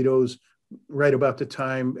tornadoes right about the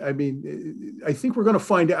time. I mean, I think we're going to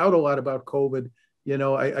find out a lot about COVID.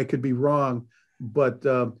 I could be wrong, but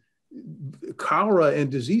cholera and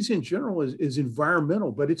disease in general is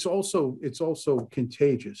environmental, but it's also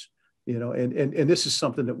contagious, and this is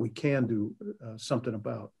something that we can do something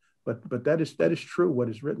about. But that is true. What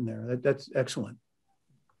is written there, that's excellent.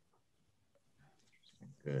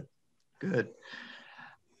 Good.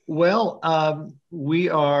 Well, we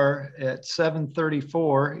are at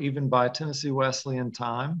 7:34, even by Tennessee Wesleyan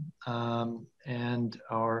time, and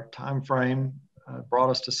our time frame brought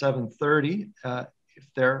us to 7:30.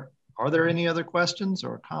 Are there any other questions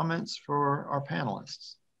or comments for our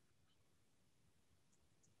panelists?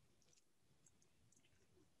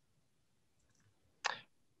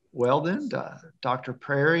 Well then, Dr.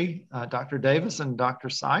 Prairie, Dr. Davis, and Dr.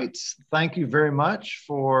 Seitz, thank you very much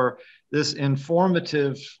for this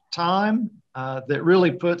informative time that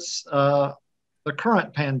really puts the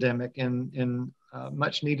current pandemic in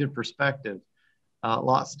much needed perspective.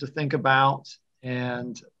 Lots to think about,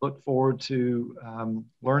 and look forward to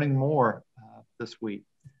learning more this week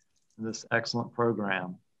in this excellent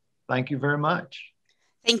program. Thank you very much.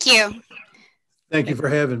 Thank you. Thank you for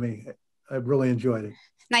having me. I really enjoyed it.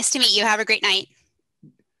 Nice to meet you. Have a great night.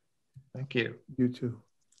 Thank you. You too.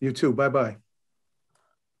 You too. Bye-bye.